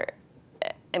 they are.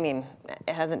 I mean,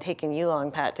 it hasn't taken you long,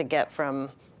 Pat, to get from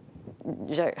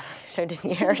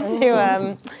Jardinier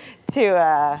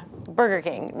to Burger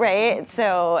King, right?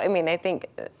 So, I mean, I think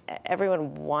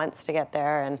everyone wants to get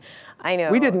there, and I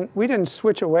know we didn't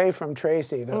switch away from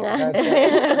Tracy, though.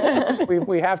 That's,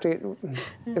 we have to.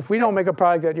 If we don't make a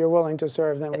product that you're willing to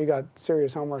serve, then we got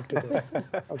serious homework to do.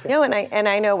 Okay. No, and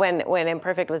I know when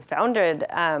Imperfect was founded,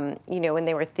 when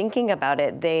they were thinking about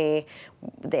it, they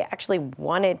actually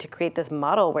wanted to create this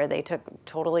model where they took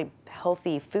totally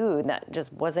healthy food that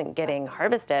just wasn't getting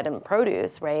harvested and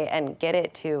produce, right, and get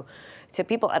it to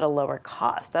people at a lower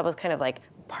cost. That was kind of like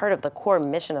part of the core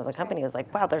mission of the company. Was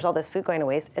like, wow, there's all this food going to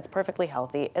waste. It's perfectly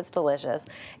healthy. It's delicious,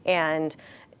 and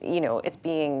it's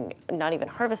being not even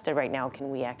harvested right now.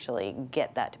 Can we actually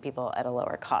get that to people at a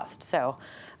lower cost? So,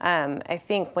 I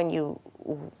think when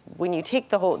you take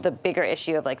the bigger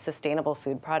issue of like sustainable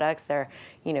food products, there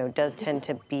does tend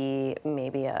to be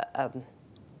maybe a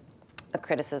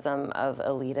criticism of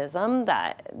elitism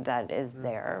that is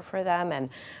there for them, and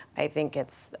I think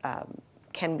it's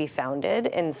can be founded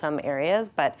in some areas,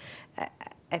 but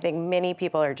I think many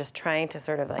people are just trying to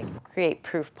sort of like create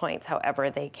proof points however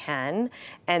they can,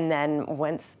 and then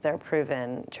once they're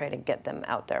proven, try to get them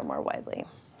out there more widely.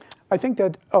 I think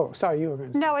that, oh, sorry, you were going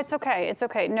to say. No, it's okay, it's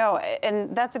okay. No,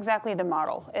 and that's exactly the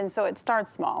model. And so it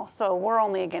starts small. So we're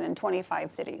only, again, in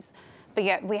 25 cities, but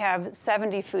yet we have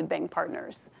 70 food bank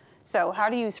partners. So how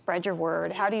do you spread your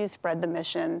word? How do you spread the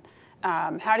mission?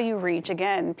 How do you reach,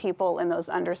 again, people in those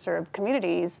underserved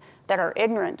communities that are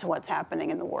ignorant to what's happening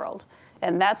in the world?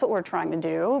 And that's what we're trying to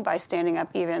do by standing up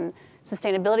even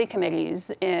sustainability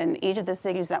committees in each of the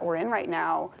cities that we're in right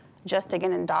now, just to,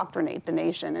 again, indoctrinate the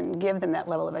nation and give them that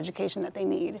level of education that they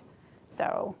need.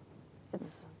 So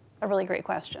it's a really great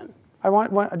question. I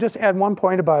want just to add one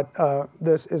point about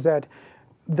this, is that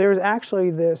there's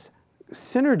actually this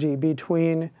synergy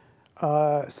between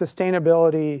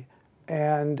sustainability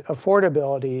and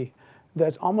affordability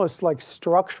that's almost like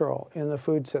structural in the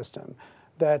food system.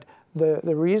 That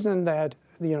the reason that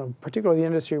particularly the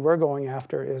industry we're going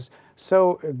after is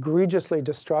so egregiously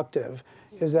destructive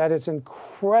is that it's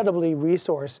incredibly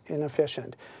resource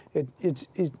inefficient.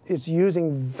 It's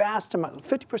using vast amount,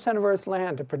 50% of Earth's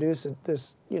land to produce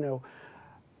this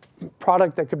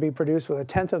product that could be produced with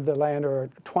 1/10 of the land or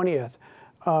 1/20th.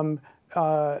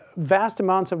 vast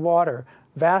amounts of water,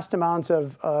 vast amounts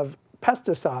of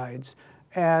pesticides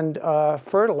and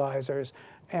fertilizers,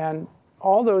 and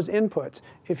all those inputs,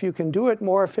 if you can do it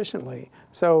more efficiently.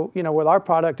 So, with our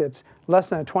product, it's less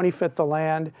than a 25th the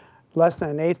land, less than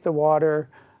an eighth the water,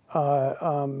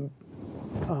 less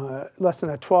than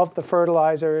a 12th the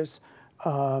fertilizers,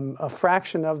 a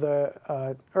fraction of the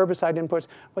herbicide inputs.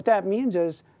 What that means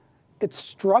is it's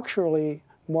structurally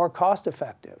more cost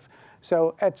effective.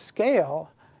 So at scale,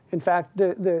 in fact,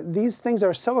 these things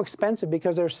are so expensive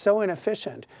because they're so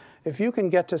inefficient. If you can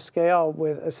get to scale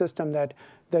with a system that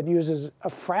uses a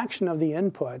fraction of the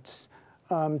inputs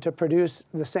to produce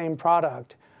the same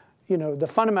product, the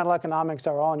fundamental economics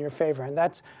are all in your favor, and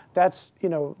that's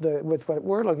with what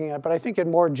we're looking at. But I think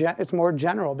it's more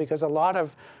general, because a lot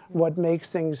of what makes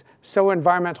things so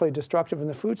environmentally destructive in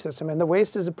the food system, and the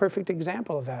waste is a perfect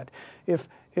example of that.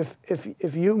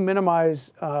 If you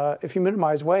minimize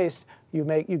waste, you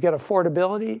get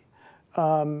affordability,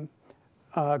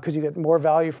 because you get more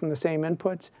value from the same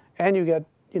inputs, and you get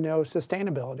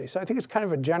sustainability. So I think it's kind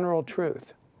of a general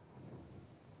truth.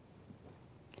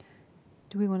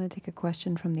 Do we want to take a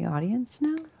question from the audience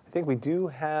now? I think we do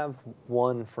have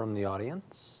one from the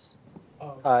audience.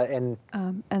 And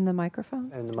the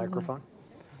microphone? And the microphone.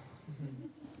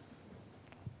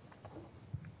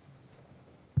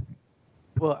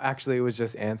 Well, actually, it was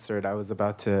just answered. I was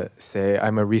about to say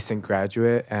I'm a recent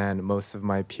graduate, and most of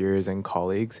my peers and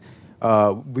colleagues,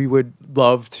 we would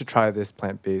love to try this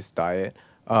plant-based diet,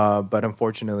 but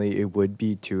unfortunately, it would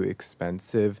be too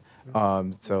expensive.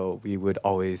 So we would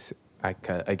always,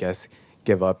 I guess,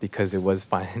 give up because it was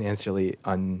financially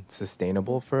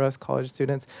unsustainable for us college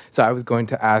students. So I was going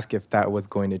to ask if that was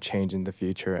going to change in the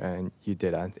future, and you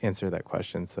did answer that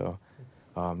question. So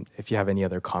if you have any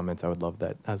other comments, I would love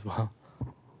that as well.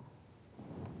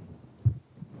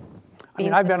 I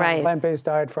mean, I've been on a plant-based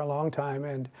diet for a long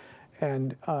time,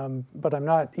 but I'm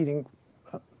not eating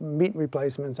meat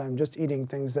replacements. I'm just eating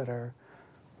things that are,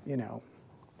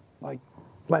 like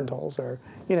lentils or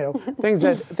things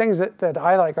that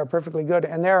I like are perfectly good,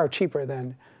 and they're cheaper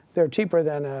than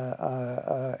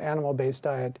a animal-based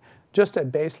diet just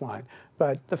at baseline.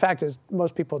 But the fact is,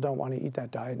 most people don't want to eat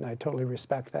that diet, and I totally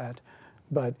respect that.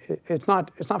 But it's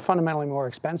not fundamentally more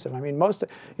expensive. I mean, most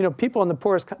people in the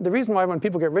poorest. The reason why when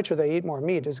people get richer they eat more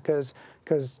meat is because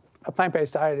a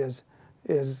plant-based diet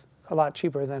is a lot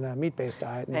cheaper than a meat-based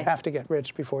diet, and you have to get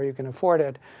rich before you can afford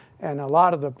it. And a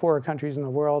lot of the poorer countries in the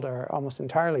world are almost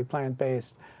entirely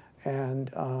plant-based,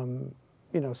 and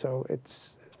so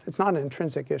it's not an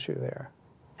intrinsic issue there.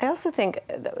 I also think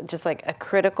just like a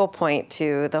critical point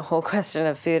to the whole question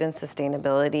of food and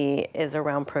sustainability is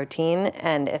around protein,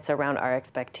 and it's around our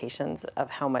expectations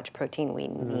of how much protein we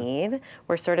need.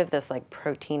 We're sort of this like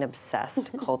protein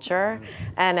obsessed culture.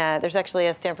 And there's actually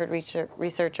a Stanford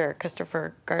researcher,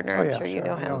 Christopher Gardner, I'm sure you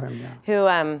know him, who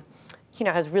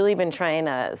has really been trying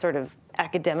to sort of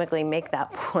academically make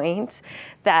that point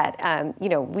that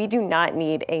we do not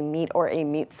need a meat or a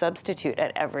meat substitute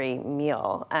at every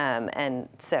meal, and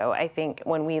so I think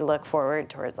when we look forward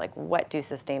towards like what do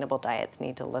sustainable diets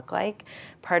need to look like,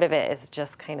 part of it is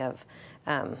just kind of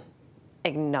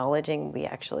acknowledging we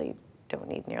actually don't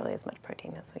need nearly as much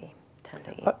protein as we tend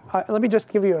to eat. Let me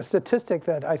just give you a statistic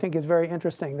that I think is very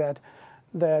interesting. That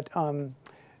the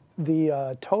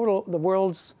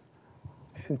world's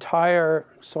entire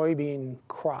soybean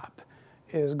crop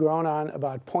is grown on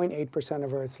about 0.8%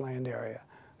 of Earth's land area.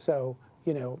 So,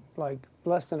 like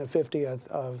less than a 50th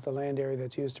of the land area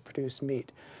that's used to produce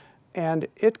meat. And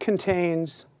it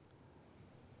contains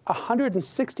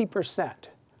 160%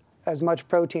 as much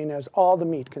protein as all the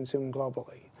meat consumed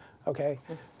globally, okay?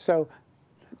 So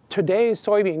today's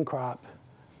soybean crop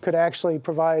could actually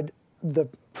provide the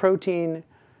protein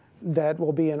that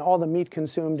will be in all the meat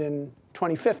consumed in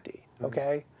 2050.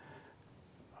 Okay,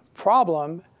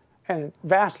 problem, and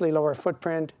vastly lower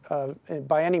footprint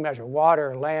by any measure,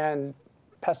 water, land,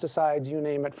 pesticides, you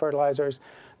name it, fertilizers.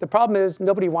 The problem is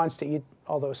nobody wants to eat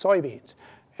all those soybeans.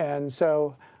 And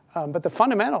so, but the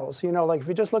fundamentals, like if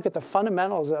you just look at the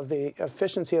fundamentals of the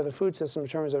efficiency of the food system in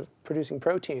terms of producing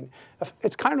protein,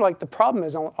 it's kind of like the problem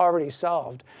is already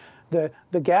solved. The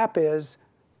gap is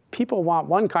people want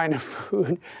one kind of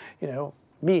food,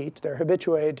 meat, they're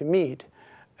habituated to meat.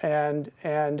 And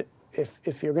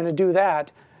if you're going to do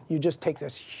that, you just take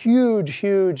this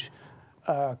huge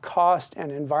cost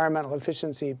and environmental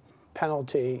efficiency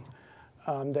penalty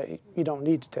that you don't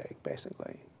need to take,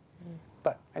 basically.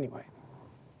 But anyway.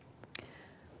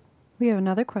 We have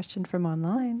another question from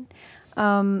online.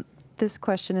 This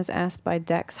question is asked by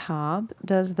Dex Hobb.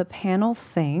 Does the panel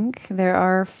think there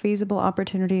are feasible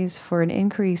opportunities for an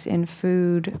increase in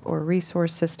food or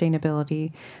resource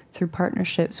sustainability through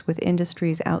partnerships with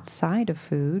industries outside of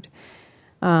food?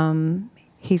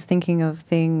 He's thinking of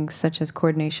things such as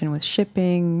coordination with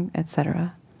shipping,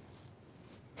 etc.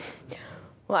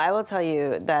 Well, I will tell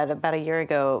you that about a year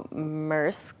ago,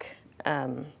 Maersk,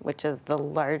 which is the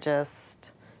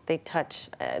largest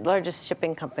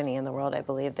shipping company in the world, I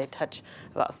believe, they touch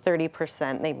about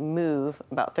 30%, they move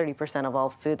about 30% of all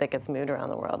food that gets moved around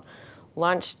the world,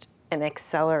 launched an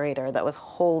accelerator that was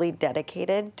wholly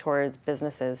dedicated towards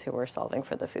businesses who were solving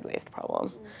for the food waste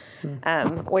problem.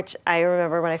 Which I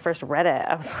remember when I first read it,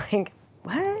 I was like,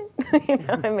 what?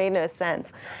 It made no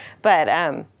sense. But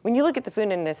when you look at the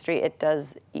food industry, it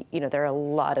does, there are a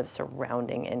lot of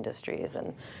surrounding industries.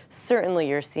 And certainly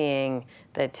you're seeing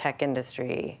the tech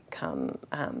industry come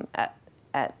at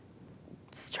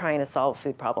trying to solve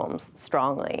food problems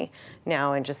strongly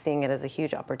now and just seeing it as a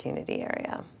huge opportunity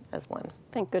area as one.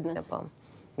 Thank goodness. Example.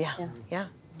 Yeah.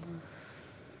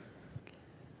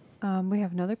 We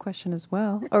have another question as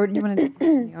well. Or do you want to do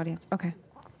in the audience? Okay.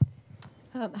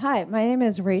 Hi, my name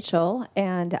is Rachel,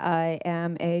 and I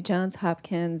am a Johns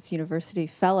Hopkins University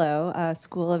Fellow,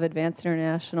 School of Advanced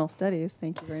International Studies.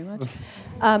 Thank you very much.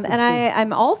 And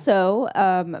I'm also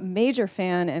a major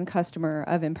fan and customer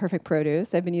of Imperfect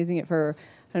Produce. I've been using it for,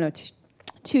 I don't know,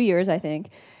 2 years, I think.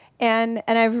 And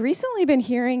I've recently been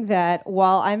hearing that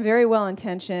while I'm very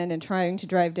well-intentioned and trying to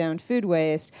drive down food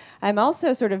waste, I'm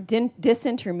also sort of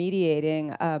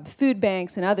disintermediating food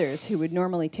banks and others who would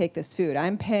normally take this food.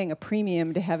 I'm paying a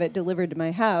premium to have it delivered to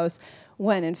my house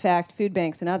when, in fact, food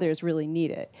banks and others really need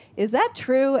it. Is that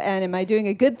true? And am I doing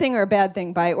a good thing or a bad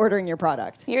thing by ordering your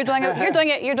product? You're doing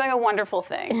a wonderful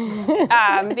thing.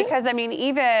 Because I mean,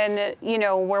 even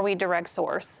where we direct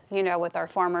source, with our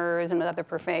farmers and with other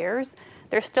purveyors,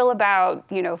 there's still about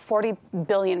 40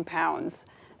 billion pounds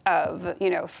of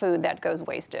food that goes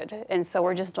wasted, and so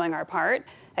we're just doing our part.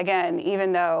 Again,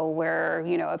 even though we're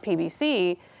a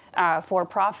PBC for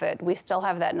profit, we still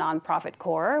have that nonprofit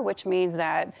core, which means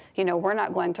that we're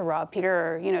not going to rob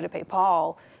Peter to pay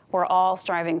Paul. We're all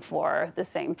striving for the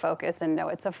same focus, and no,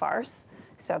 it's a farce.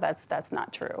 So that's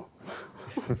not true.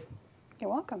 You're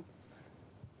welcome.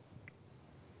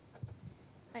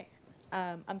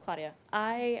 I'm Claudia.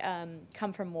 I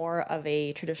come from more of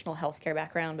a traditional healthcare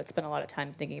background, but spent a lot of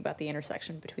time thinking about the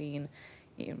intersection between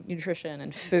nutrition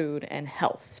and food and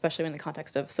health, especially in the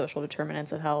context of social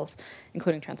determinants of health,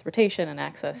 including transportation and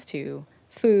access to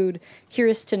food.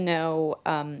 Curious to know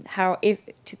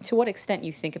to what extent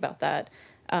you think about that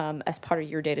as part of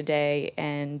your day-to-day,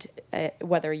 and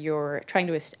whether you're trying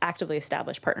to actively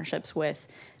establish partnerships with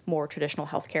more traditional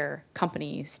healthcare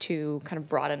companies to kind of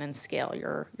broaden and scale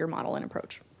your model and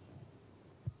approach.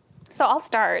 So I'll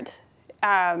start.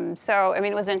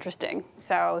 It was interesting.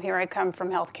 So here I come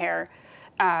from healthcare,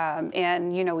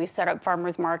 and we set up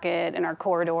farmers market in our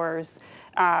corridors.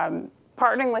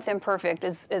 Partnering with Imperfect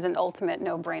is an ultimate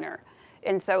no-brainer.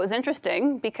 And so it was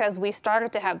interesting because we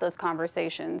started to have those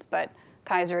conversations, but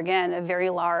Kaiser, again, a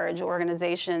very large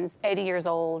organization, 80 years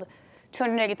old,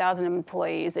 280,000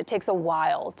 employees. It takes a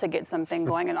while to get something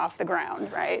going and off the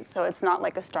ground, right? So it's not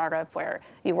like a startup where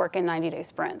you work in 90-day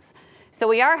sprints. So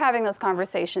we are having those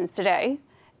conversations today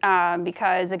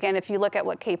because, again, if you look at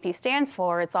what KP stands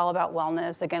for, it's all about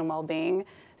wellness, again, well-being.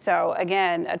 So,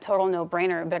 again, a total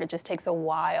no-brainer, but it just takes a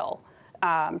while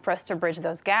for us to bridge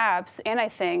those gaps. And I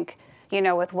think,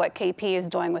 with what KP is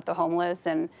doing with the homeless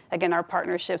and, again, our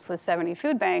partnerships with 70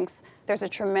 food banks, there's a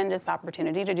tremendous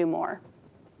opportunity to do more.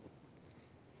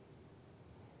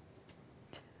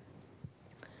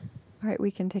 All right,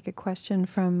 we can take a question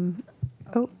from,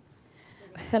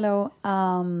 Hello.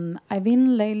 I've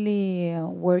been lately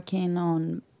working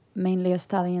on mainly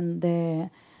studying the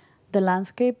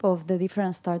landscape of the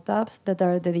different startups that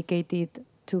are dedicated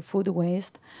to food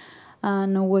waste.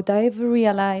 And what I've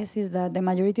realized is that the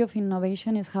majority of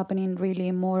innovation is happening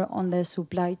really more on the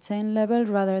supply chain level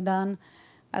rather than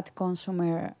at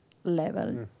consumer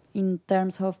level, in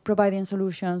terms of providing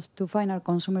solutions to final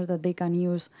consumers that they can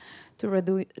use to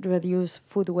reduce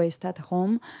food waste at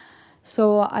home.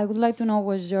 So I would like to know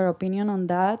what's your opinion on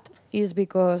that. Is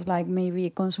because maybe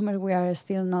consumers, we are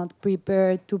still not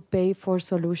prepared to pay for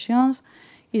solutions?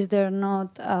 Is there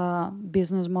not a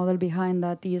business model behind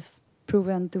that is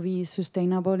proven to be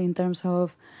sustainable in terms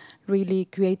of really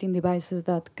creating devices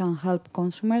that can help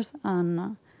consumers?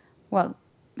 And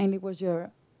mainly what's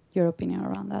your opinion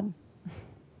around that?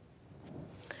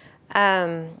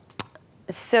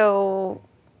 So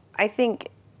I think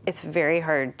it's very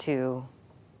hard to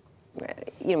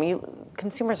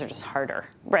consumers are just harder,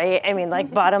 right? I mean,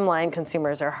 like bottom line,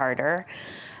 consumers are harder.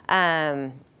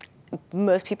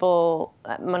 Most people,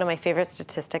 one of my favorite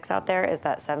statistics out there is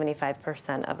that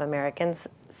 75% of Americans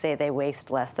say they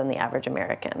waste less than the average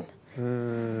American.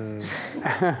 So,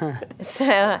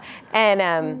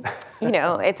 and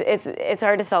it's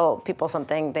hard to sell people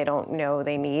something they don't know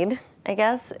they need, I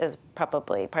guess, is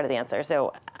probably part of the answer.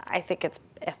 So I think it's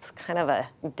kind of a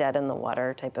dead in the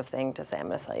water type of thing to say, I'm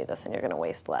going to sell you this and you're going to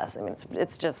waste less. I mean,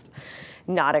 it's just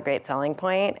not a great selling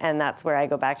point, and that's where I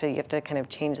go back to, you have to kind of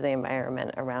change the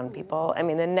environment around people. I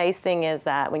mean, the nice thing is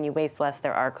that when you waste less,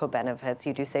 there are co-benefits.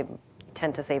 You do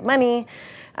tend to save money,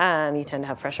 you tend to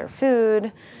have fresher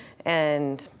food,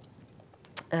 and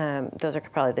those are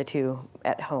probably the two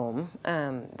at home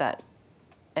that,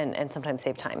 and sometimes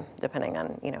save time depending on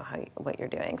what you're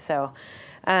doing. So,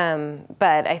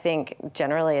 but I think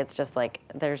generally it's just like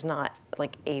there's not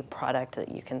like a product that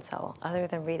you can sell other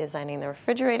than redesigning the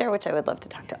refrigerator, which I would love to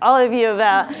talk to all of you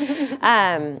about.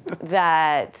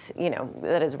 That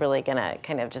is really gonna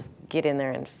kind of just get in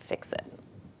there and fix it.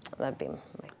 That'd be.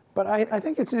 But I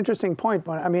think it's an interesting point.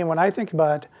 When I think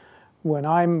about when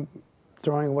I'm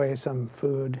throwing away some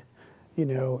food,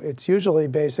 it's usually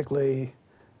basically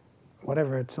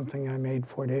whatever, it's something I made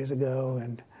 4 days ago,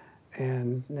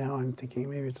 and now I'm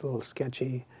thinking maybe it's a little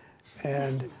sketchy,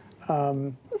 and I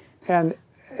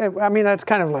mean that's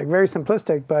kind of like very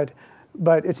simplistic, but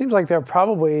it seems like there are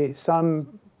probably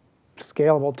some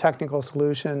scalable technical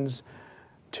solutions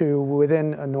to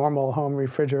within a normal home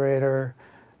refrigerator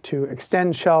to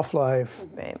extend shelf life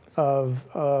of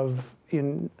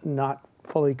not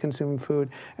fully consumed food.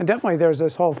 And definitely there's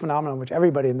this whole phenomenon which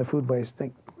everybody in the food waste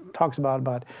talks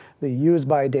about the use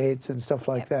by dates and stuff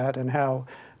like that, and how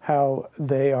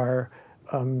they are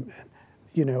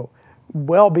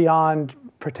well beyond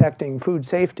protecting food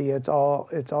safety. It's all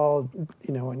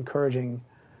encouraging.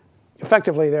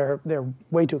 Effectively, they're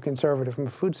way too conservative from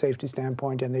a food safety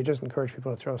standpoint, and they just encourage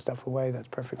people to throw stuff away that's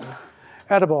perfectly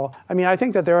edible. I mean, I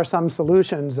think that there are some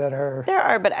solutions that are... There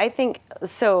are, but I think,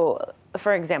 so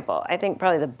for example, I think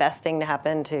probably the best thing to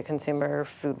happen to consumer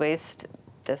food waste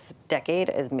this decade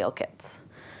is meal kits.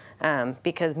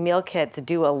 Because meal kits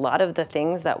do a lot of the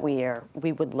things that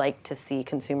we would like to see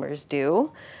consumers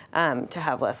do to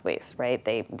have less waste, right?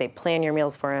 They plan your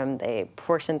meals for them. They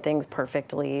portion things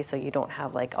perfectly, so you don't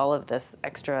have like all of this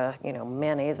extra,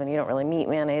 mayonnaise when you don't really need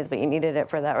mayonnaise, but you needed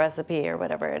it for that recipe or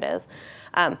whatever it is.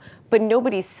 But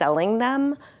nobody's selling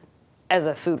them as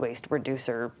a food waste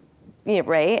reducer.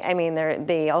 Right? I mean,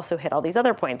 they also hit all these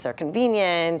other points. They're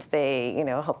convenient. They,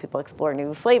 help people explore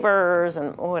new flavors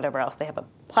and whatever else. They have a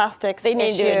plastics They need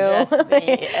issue. to address the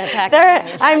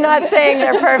packaging issue. I'm not saying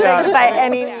they're perfect by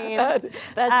any means.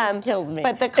 That just kills me.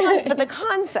 But the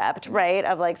concept, right,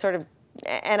 of like sort of,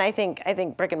 and I think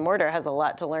brick and mortar has a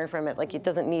lot to learn from it. Like it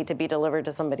doesn't need to be delivered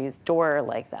to somebody's door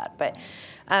like that. But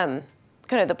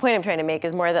kind of the point I'm trying to make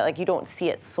is more that like you don't see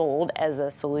it sold as a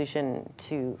solution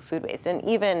to food waste. And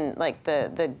even like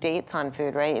the dates on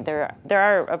food, right? There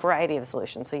are a variety of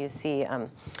solutions. So you see,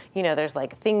 there's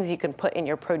like things you can put in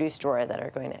your produce drawer that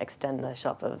are going to extend the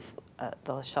shelf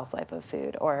life of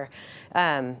food. Or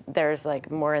there's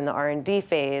like more in the R&D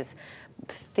phase,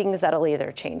 things that'll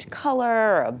either change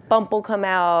color or a bump will come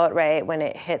out, right? When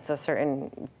it hits a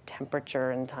certain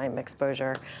temperature and time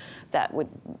exposure that would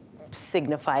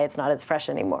signify it's not as fresh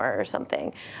anymore or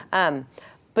something.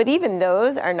 But even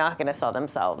those are not going to sell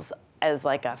themselves as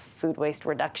like a food waste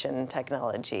reduction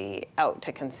technology out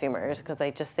to consumers, because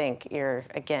I just think you're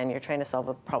trying to solve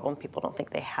a problem people don't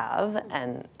think they have,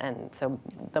 and so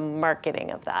the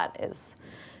marketing of that is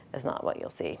not what you'll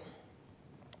see.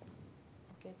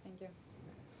 Okay, thank you.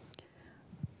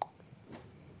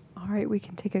 All right, we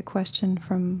can take a question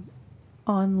from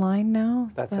online now.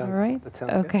 Is that all right? That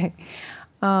sounds okay.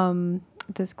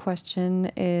 This question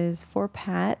is for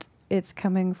Pat. It's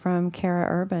coming from Kara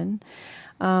Urban.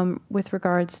 With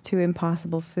regards to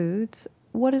Impossible Foods,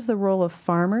 what is the role of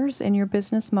farmers in your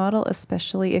business model,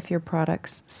 especially if your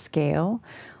products scale?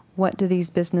 What do these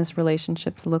business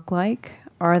relationships look like?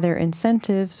 Are there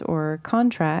incentives or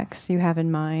contracts you have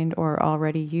in mind or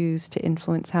already use to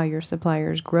influence how your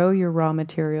suppliers grow your raw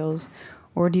materials,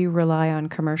 or do you rely on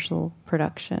commercial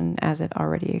production as it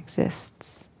already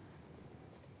exists?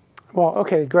 Well,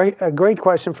 okay, a great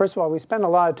question. First of all, we spend a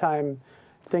lot of time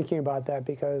thinking about that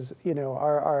because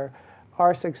our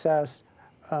success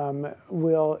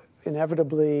will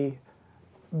inevitably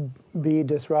be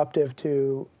disruptive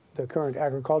to the current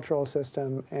agricultural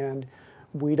system, and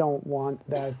we don't want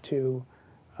that to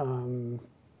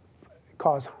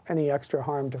cause any extra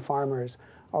harm to farmers.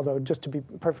 Although, just to be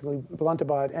perfectly blunt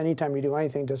about it, anytime you do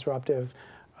anything disruptive,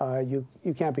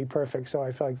 you can't be perfect. So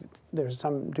I feel like there's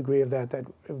some degree of that it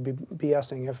would be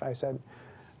BSing if I said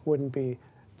wouldn't be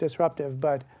disruptive.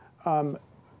 But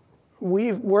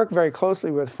we've worked very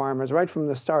closely with farmers right from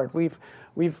the start. We've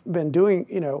been doing,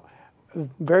 the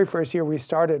very first year we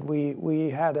started,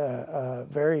 we had a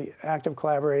very active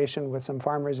collaboration with some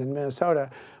farmers in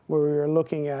Minnesota where we were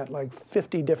looking at like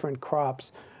 50 different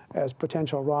crops as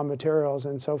potential raw materials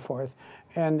and so forth.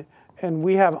 And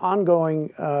we have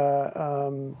ongoing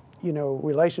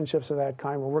relationships of that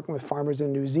kind. We're working with farmers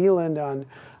in New Zealand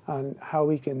on how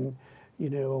we can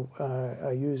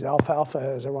use alfalfa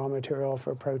as a raw material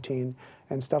for protein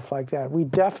and stuff like that. We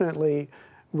definitely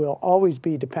will always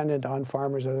be dependent on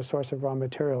farmers as a source of raw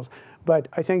materials. But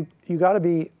I think you got to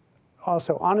be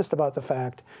also honest about the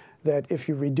fact that if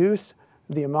you reduce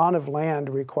the amount of land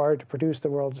required to produce the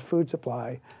world's food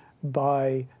supply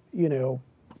by,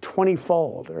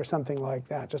 20-fold or something like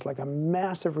that, just like a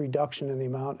massive reduction in the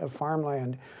amount of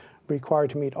farmland required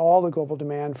to meet all the global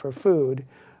demand for food,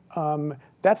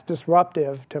 that's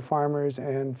disruptive to farmers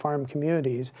and farm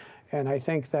communities. And I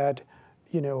think that,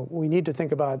 we need to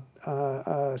think about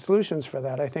solutions for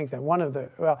that. I think that one of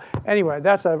the, anyway,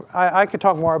 I could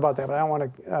talk more about that, but I don't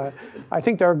want to, I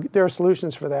think there are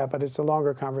solutions for that, but it's a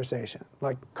longer conversation.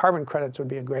 Like carbon credits would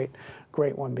be a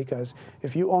great one, because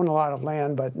if you own a lot of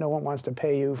land, but no one wants to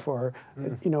pay you for,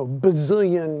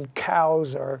 bazillion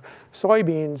cows or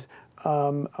soybeans,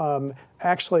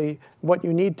 actually what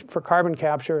you need for carbon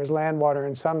capture is land, water,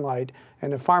 and sunlight.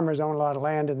 And if farmers own a lot of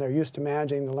land and they're used to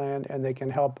managing the land and they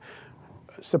can help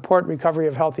support recovery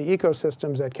of healthy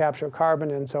ecosystems that capture carbon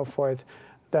and so forth,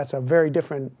 that's a very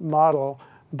different model.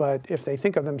 But if they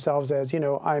think of themselves as,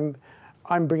 I'm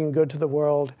bringing good to the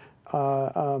world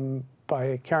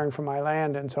by caring for my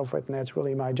land and so forth, and that's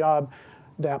really my job,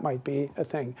 that might be a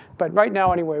thing. But right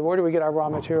now, anyway, where do we get our raw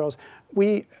materials?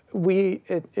 We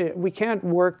can't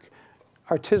work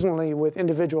artisanally with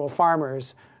individual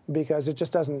farmers because it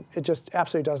just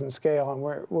absolutely doesn't scale.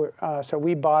 And so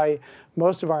we buy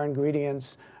most of our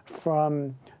ingredients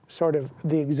from sort of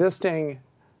the existing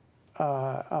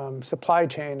supply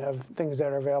chain of things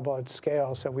that are available at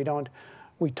scale. So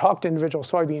we talk to individual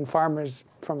soybean farmers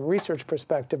from a research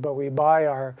perspective, but we buy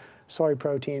our soy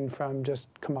protein from just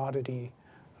commodity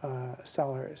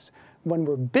sellers. When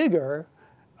we're bigger,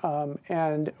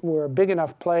 and we're a big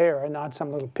enough player and not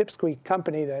some little pipsqueak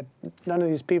company that none of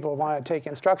these people want to take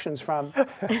instructions from,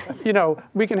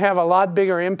 we can have a lot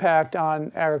bigger impact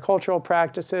on agricultural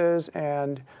practices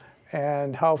and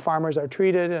how farmers are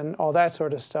treated and all that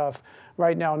sort of stuff.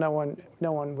 Right now, no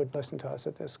one would listen to us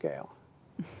at this scale.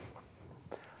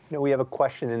 We have a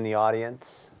question in the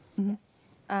audience.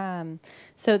 Mm-hmm.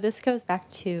 So this goes back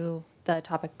to the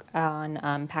topic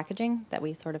on packaging that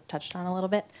we sort of touched on a little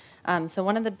bit. So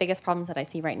one of the biggest problems that I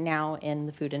see right now in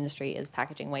the food industry is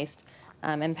packaging waste.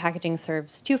 And packaging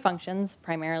serves two functions.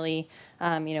 Primarily,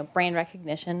 brand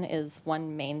recognition is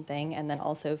one main thing, and then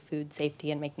also food safety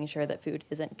and making sure that food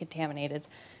isn't contaminated.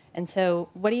 And so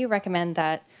what do you recommend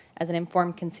that, as an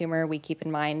informed consumer, we keep in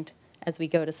mind as we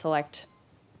go to select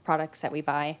products that we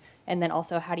buy? And then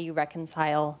also, how do you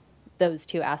reconcile those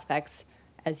two aspects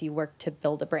as you work to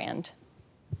build a brand?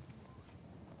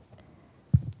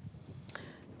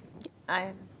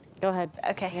 Go ahead.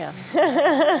 Okay. Yeah.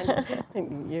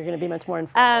 You're going to be much more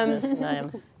informed on this than I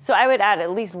am. So I would add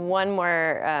at least one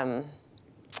more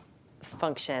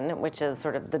function, which is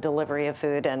sort of the delivery of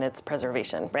food and its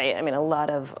preservation, right? I mean, a lot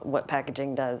of what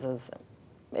packaging does is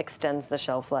extends the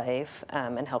shelf life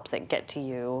and helps it get to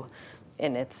you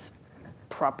in its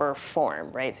proper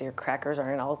form, right? So your crackers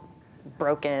aren't all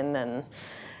broken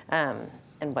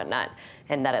and whatnot,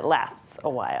 and that it lasts a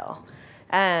while.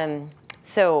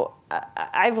 So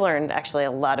I've learned actually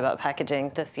a lot about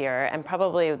packaging this year, and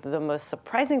probably the most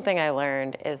surprising thing I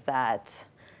learned is that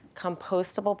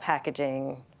compostable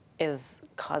packaging is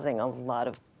causing a lot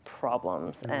of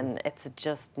problems, and it's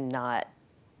just not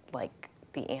like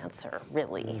the answer,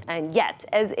 really, and yet,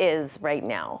 as is right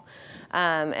now.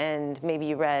 And maybe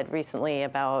you read recently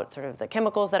about sort of the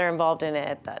chemicals that are involved in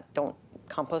it that don't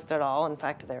compost at all. In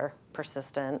fact, they're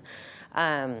persistent.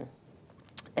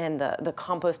 And the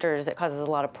composters, it causes a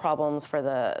lot of problems for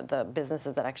the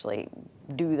businesses that actually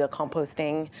do the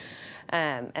composting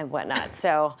and whatnot.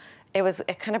 So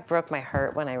it kind of broke my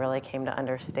heart when I really came to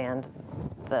understand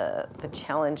the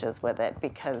challenges with it,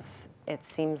 because it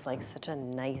seems like such a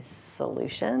nice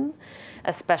solution,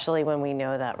 especially when we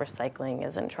know that recycling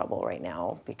is in trouble right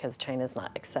now because China's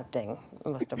not accepting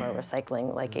most of our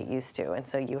recycling like it used to. And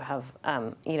so you have,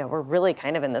 we're really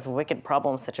kind of in this wicked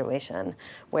problem situation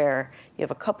where you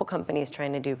have a couple companies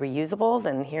trying to do reusables.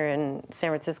 And here in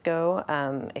San Francisco,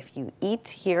 if you eat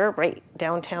here, right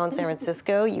downtown San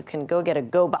Francisco, you can go get a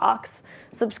Go Box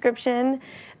subscription.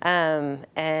 And,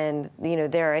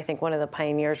 they're, I think, one of the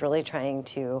pioneers really trying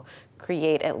to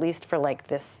create, at least for like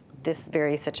this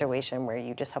very situation where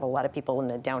you just have a lot of people in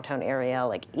the downtown area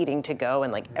like eating to go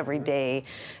and like every day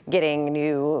getting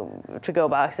new to go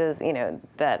boxes,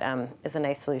 that is a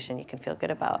nice solution you can feel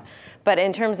good about. But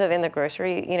in terms of in the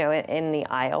grocery, in the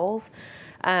aisles,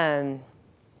 I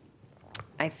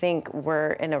think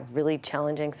we're in a really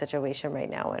challenging situation right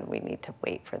now and we need to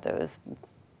wait for those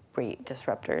great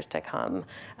disruptors to come.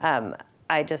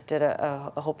 I just did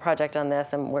a whole project on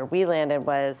this, and where we landed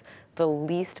was the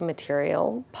least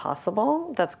material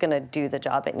possible that's going to do the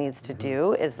job it needs to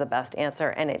do is the best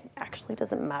answer, and it actually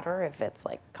doesn't matter if it's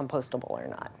like compostable or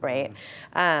not, right?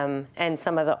 And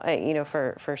some of the,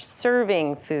 for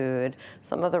serving food,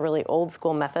 some of the really old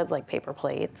school methods like paper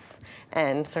plates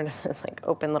and sort of this like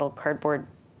open little cardboard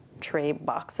tray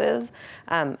boxes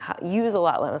use a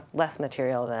lot less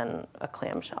material than a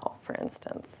clamshell, for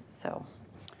instance. So.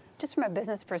 Just from a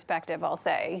business perspective, I'll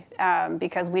say,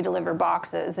 because we deliver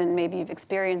boxes and maybe you've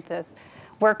experienced this,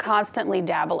 we're constantly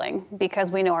dabbling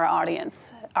because we know our audience.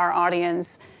 Our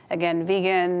audience, again,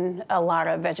 vegan, a lot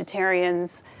of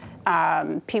vegetarians,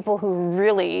 people who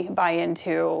really buy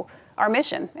into our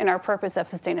mission and our purpose of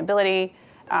sustainability,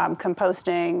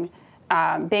 composting,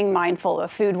 being mindful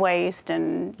of food waste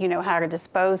and how to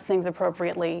dispose things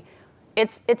appropriately.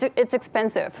 It's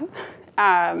expensive.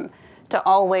 To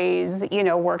always,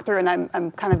 work through, and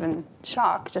I'm kind of in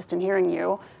shock just in hearing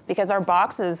you because our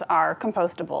boxes are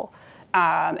compostable,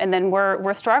 and then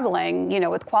we're struggling,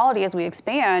 with quality as we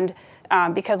expand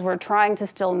because we're trying to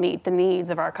still meet the needs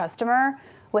of our customer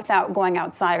without going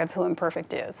outside of who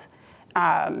Imperfect is,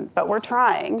 but we're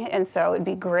trying, and so it'd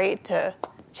be great to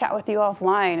chat with you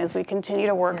offline as we continue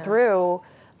to work through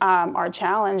our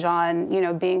challenge on,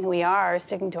 being who we are,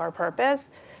 sticking to our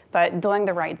purpose, but doing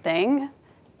the right thing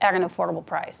at an affordable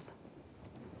price.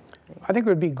 I think it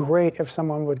would be great if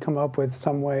someone would come up with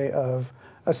some way of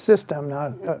a system,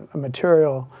 not a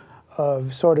material,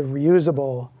 of sort of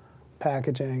reusable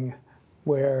packaging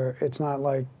where it's not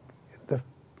like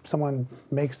someone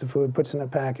makes the food, puts in a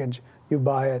package, you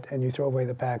buy it, and you throw away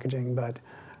the packaging, but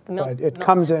it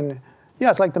comes in,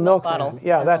 it's like the milk bottle.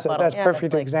 That's a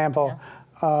perfect example.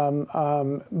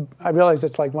 I realize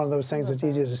it's like one of those things that's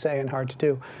easy to say and hard to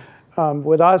do.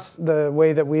 With us, the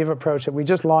way that we've approached it, we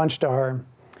just launched our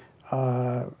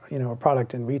a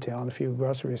product in retail in a few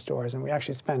grocery stores, and we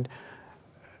actually spent,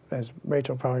 as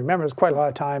Rachel probably remembers, quite a lot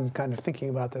of time kind of thinking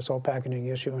about this whole packaging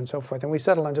issue and so forth. And we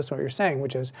settled on just what you're saying,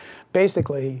 which is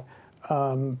basically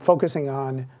focusing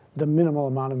on the minimal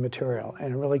amount of material.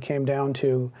 And it really came down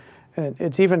to, and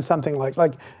it's even something like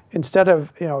instead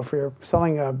of, if you're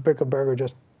selling a brick of burger,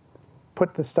 just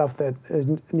put the stuff that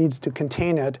needs to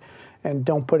contain it and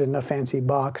don't put it in a fancy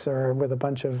box or with a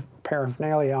bunch of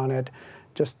paraphernalia on it,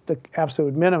 just the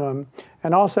absolute minimum.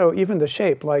 And also even the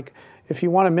shape, like if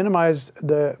you want to minimize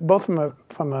both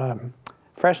from a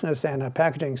freshness and a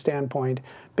packaging standpoint,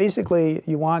 basically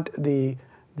you want the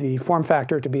form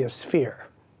factor to be a sphere.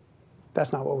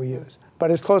 That's not what we use, but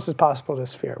as close as possible to a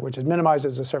sphere, which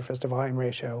minimizes the surface to volume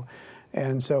ratio.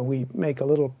 And so we make a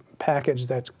little package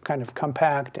that's kind of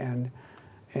compact and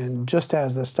just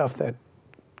has the stuff that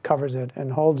covers it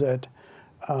and holds it,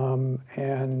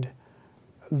 and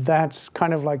that's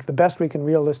kind of like the best we can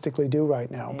realistically do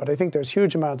right now. But I think there's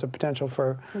huge amounts of potential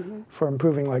for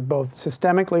improving, like both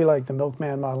systemically, like the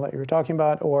milkman model that you were talking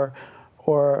about, or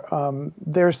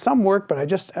there's some work, but I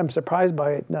just am surprised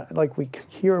by it. Like we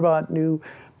hear about new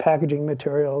packaging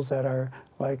materials that are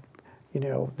like,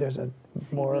 there's a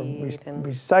more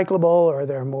recyclable, or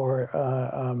they're more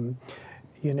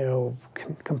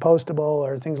compostable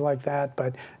or things like that,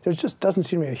 but there just doesn't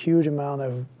seem to be a huge amount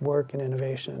of work and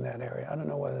innovation in that area. I don't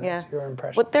know whether that's your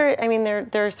impression. Well,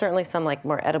 there are certainly some like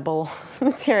more edible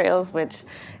materials, which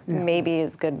maybe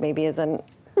is good, maybe isn't.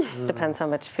 Depends how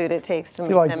much food it takes to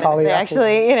make like them.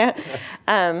 Actually,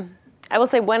 I will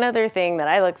say one other thing that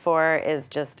I look for is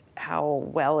just how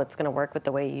well it's going to work with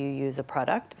the way you use a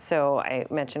product. So I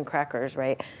mentioned crackers,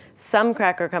 right? Some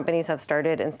cracker companies have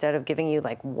started, instead of giving you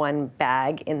like one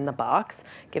bag in the box,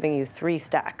 giving you 3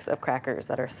 stacks of crackers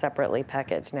that are separately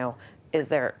packaged. Now, is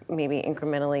there maybe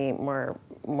incrementally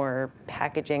more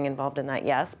packaging involved in that?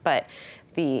 Yes, but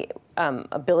the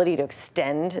ability to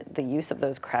extend the use of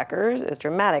those crackers is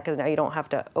dramatic, because now you don't have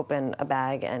to open a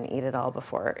bag and eat it all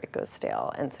before it goes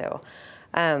stale. And so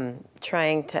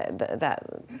trying to, that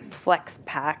flex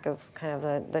pack is kind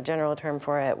of the general term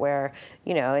for it, where,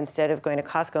 you know, instead of going to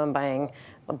Costco and buying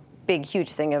a big,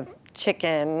 huge thing of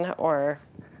chicken or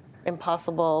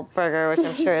Impossible Burger, which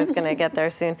I'm sure is going to get there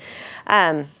soon,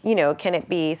 you know, can it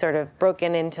be sort of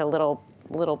broken into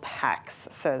little packs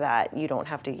so that you don't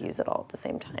have to use it all at the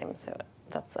same time? So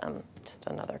that's just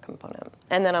another component.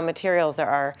 And then on materials,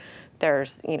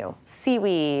 there's you know,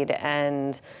 seaweed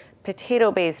and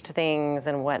potato-based things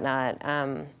and whatnot.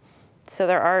 So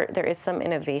there is some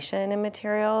innovation in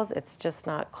materials. It's just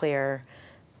not clear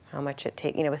how much it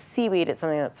takes. You know, with seaweed, it's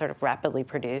something that's sort of rapidly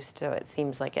produced, so it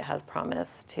seems like it has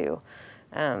promise to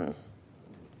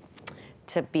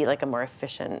be like a more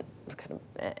efficient kind of,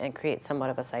 and create somewhat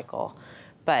of a cycle.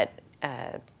 But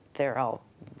they're all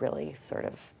really sort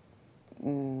of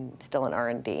still in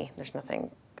R&D. There's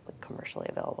nothing commercially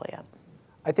available yet.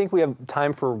 I think we have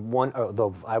time for one,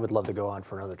 though I would love to go on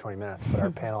for another 20 minutes, but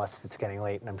our panelists, it's getting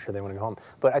late and I'm sure they want to go home.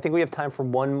 But I think we have time for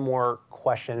one more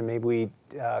question, and maybe we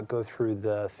go through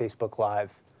the Facebook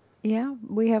Live. Yeah,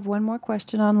 we have one more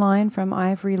question online from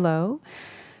Ivory Lowe.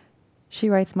 She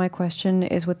writes, my question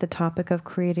is with the topic of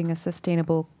creating a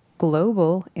sustainable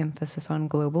global, emphasis on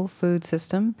global, food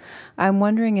system. I'm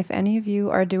wondering if any of you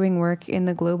are doing work in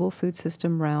the global food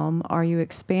system realm. Are you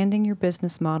expanding your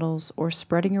business models or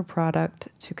spreading your product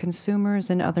to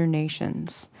consumers in other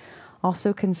nations?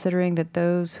 Also considering that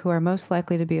those who are most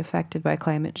likely to be affected by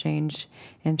climate change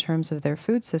in terms of their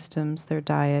food systems, their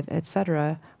diet,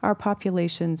 etc., are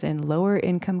populations in lower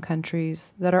income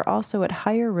countries that are also at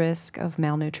higher risk of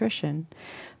malnutrition.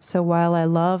 So while I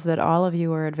love that all of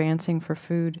you are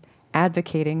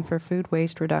advocating for food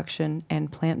waste reduction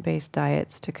and plant-based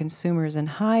diets to consumers in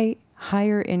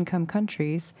higher income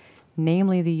countries,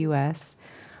 namely the U.S.,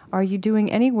 are you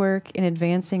doing any work in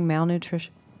advancing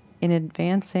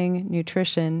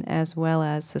nutrition as well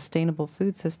as sustainable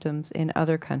food systems in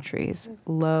other countries,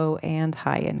 low and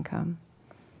high income?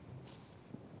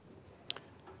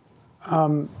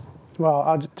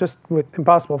 Well, just with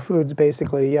Impossible Foods,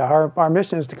 basically, yeah, our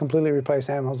mission is to completely replace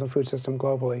animals in the food system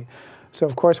globally. So,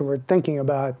 of course, we're thinking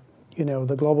about, you know,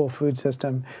 the global food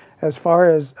system. As far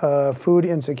as food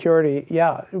insecurity,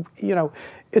 yeah, you know,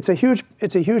 it's a huge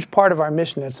part of our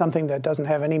mission. It's something that doesn't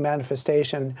have any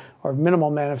manifestation or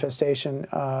minimal manifestation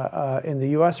in the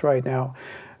U.S. right now.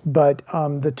 But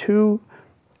the two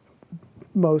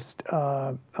most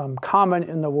common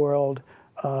in the world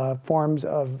forms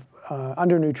of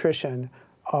undernutrition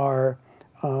are,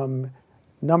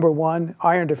 number one,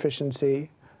 iron deficiency,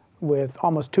 with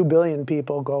almost 2 billion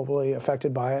people globally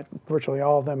affected by it. Virtually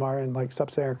all of them are in like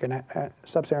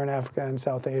sub-Saharan Africa and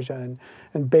South Asia,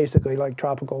 and basically like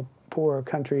tropical poor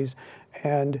countries,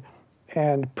 and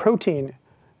protein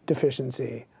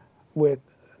deficiency, with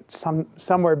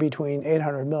somewhere between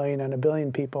 800 million and 1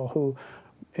 billion people who,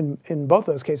 in both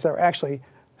those cases, are actually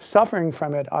suffering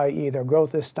from it, i.e. their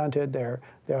growth is stunted, their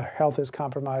health is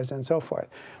compromised, and so forth.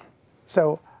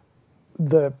 So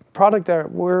the product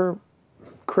that we're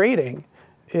creating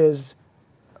is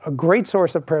a great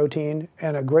source of protein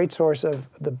and a great source of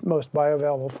the most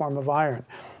bioavailable form of iron.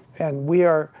 And we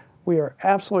are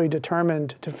absolutely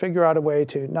determined to figure out a way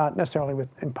to, not necessarily with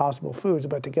Impossible Foods,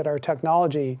 but to get our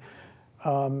technology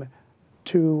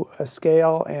to a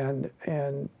scale and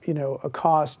you know, a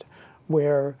cost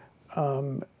where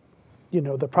you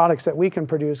know, the products that we can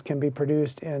be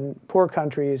produced in poor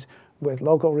countries with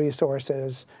local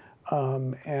resources,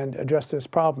 and address this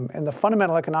problem. And the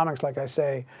fundamental economics, like I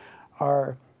say,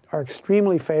 are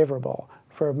extremely favorable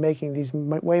for making these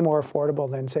way more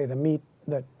affordable than, say, the meat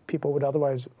that people would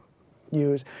otherwise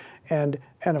use, and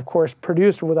of course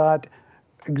produced without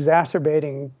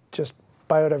exacerbating just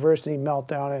biodiversity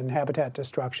meltdown and habitat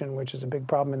destruction, which is a big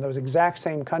problem in those exact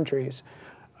same countries.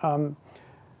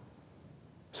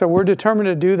 So we're determined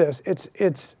to do this. It's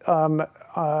you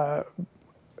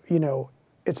know,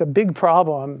 it's a big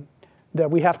problem that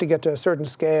we have to get to a certain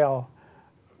scale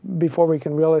before we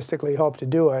can realistically hope to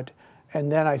do it.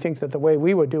 And then I think that the way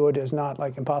we would do it is not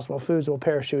like Impossible Foods will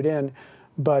parachute in,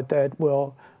 but that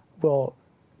we'll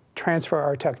transfer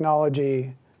our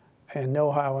technology and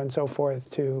know-how and so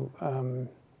forth to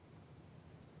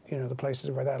you know, the places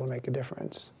where that'll make a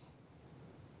difference.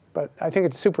 But I think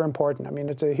it's super important. I mean,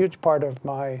 it's a huge part of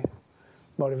my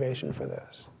motivation for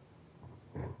this.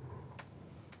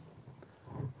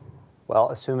 Well,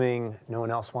 assuming no one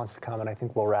else wants to comment, I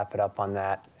think we'll wrap it up on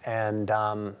that. And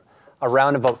a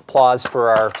round of applause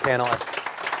for our panelists.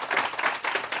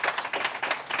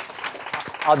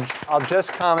 I'll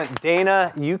just comment,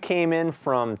 Dana, you came in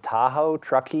from Tahoe,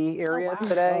 Truckee area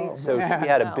today, so she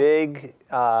had a big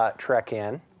trek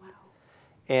in.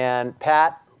 And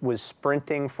Pat was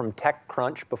sprinting from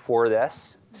TechCrunch before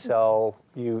this, so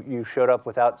you showed up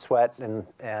without sweat,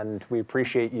 and we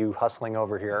appreciate you hustling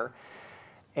over here.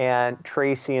 And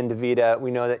Tracy and Davida, we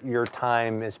know that your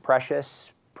time is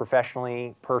precious,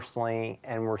 professionally, personally,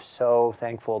 and we're so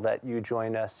thankful that you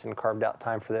joined us and carved out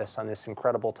time for this on this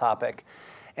incredible topic.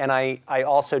 And I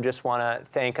also just want to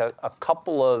thank a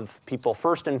couple of people.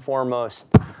 First and foremost,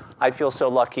 I feel so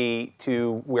lucky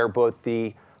to wear both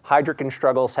the Heidrick and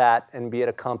Struggles hat and be at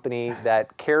a company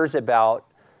that cares about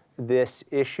this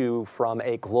issue from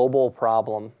a global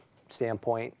problem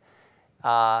standpoint,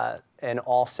 and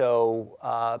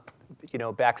also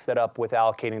backs that up with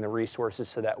allocating the resources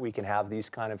so that we can have these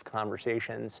kind of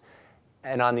conversations.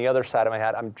 And on the other side of my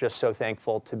hat, I'm just so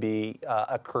thankful to be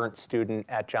a current student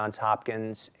at Johns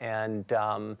Hopkins. And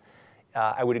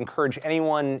I would encourage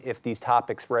anyone, if these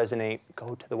topics resonate,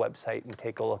 go to the website and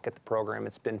take a look at the program.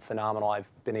 It's been phenomenal.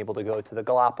 I've been able to go to the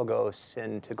Galapagos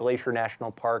and to Glacier National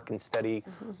Park and study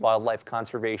wildlife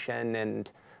conservation.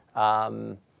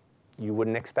 And you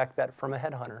wouldn't expect that from a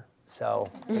headhunter. So,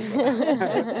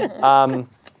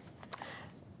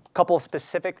 couple of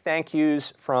specific thank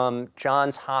yous from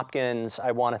Johns Hopkins.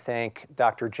 I want to thank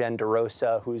Dr. Jen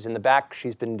DeRosa, who's in the back.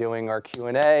 She's been doing our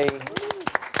Q&A.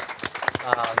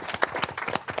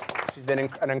 She's been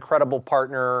an incredible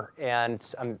partner, and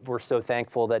we're so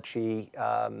thankful that she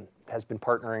has been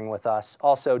partnering with us.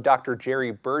 Also, Dr.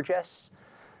 Jerry Burgess,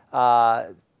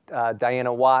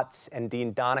 Diana Watts, and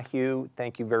Dean Donahue,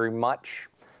 thank you very much.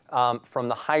 From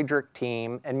the Heidrick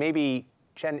team, and maybe,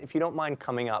 Jen, if you don't mind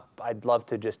coming up, I'd love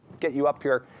to just get you up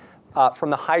here. From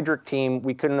the Heidrick team,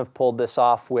 we couldn't have pulled this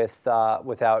off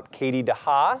without Katie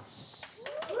DeHaas,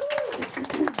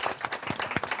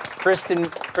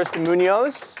 Kristen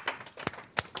Munoz.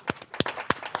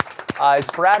 Is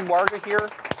Brad Warga here?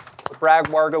 Brad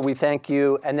Warga, we thank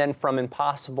you. And then from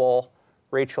Impossible,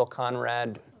 Rachel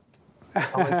Conrad,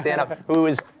 stand up, who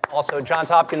is also a Johns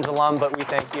Hopkins alum, but we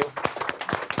thank you.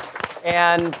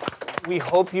 And we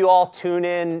hope you all tune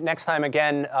in next time.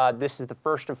 Again, this is the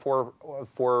first of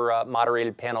four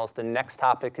moderated panels. The next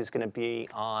topic is going to be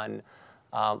on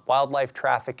wildlife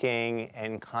trafficking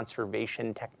and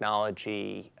conservation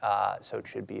technology. So it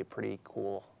should be a pretty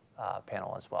cool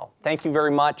panel as well. Thank you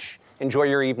very much. Enjoy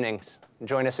your evenings. And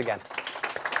join us again.